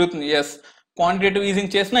ఇన్ఫ్లేషన్ పెరుగుతుంది. ఎస్. క్వాంటిటేటివ్ ఈజింగ్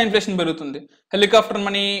చేసినా ఇన్ఫ్లేషన్ పెరుగుతుంది. హెలికాప్టర్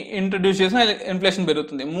మనీ ఇంట్రడ్యూస్ చేసినా ఇన్ఫ్లేషన్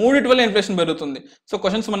పెరుగుతుంది. 3 వల్ల ఇన్ఫ్లేషన్ పెరుగుతుంది. సో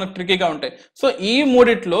క్వశ్చన్స్ మనకు ట్రికీగా ఉంటాయి. సో ఈ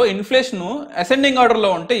 3 ఇన్ఫ్లేషన్ అసెండింగ్ ఆర్డర్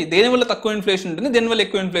లో ఉంటే దేని వల్ల తక్కువ ఇన్ఫ్లేషన్ ఉంటుంది, దేని వల్ల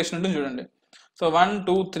ఎక్కువ ఇన్ఫ్లేషన్ ఉంటుంది చూడండి. సో 1,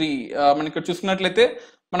 2, 3 మనం ఇక్కడ చూసుకున్నట్లయితే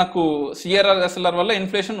మనకు సిఆర్ఆర్, ఎస్ఎల్ఆర్ వల్ల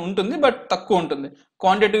ఇన్ఫ్లేషన్ ఉంటుంది బట్ తక్కువ ఉంటుంది.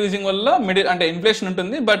 క్వాంటిటేటివ్ ఈజింగ్ వల్ల అంటే ఇన్ఫ్లేషన్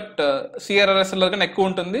ఉంటుంది బట్ సిఆర్ఆర్, ఎస్ఎల్ఆర్ కన్నా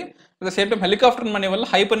ఎక్కువ ఉంటుంది. At the same time helicopter money వల్ల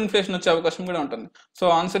హైపర్ ఇన్ఫ్లేషన్ వచ్చే అవకాశం కూడా ఉంటుంది. So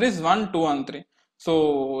answer is 1, 2 and 3. So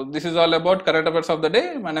this is all about current affairs of the day.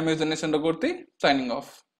 My name is Dinesh Chandagurti, signing off.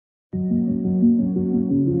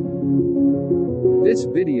 This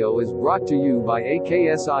video is brought to you by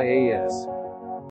AKS IAS.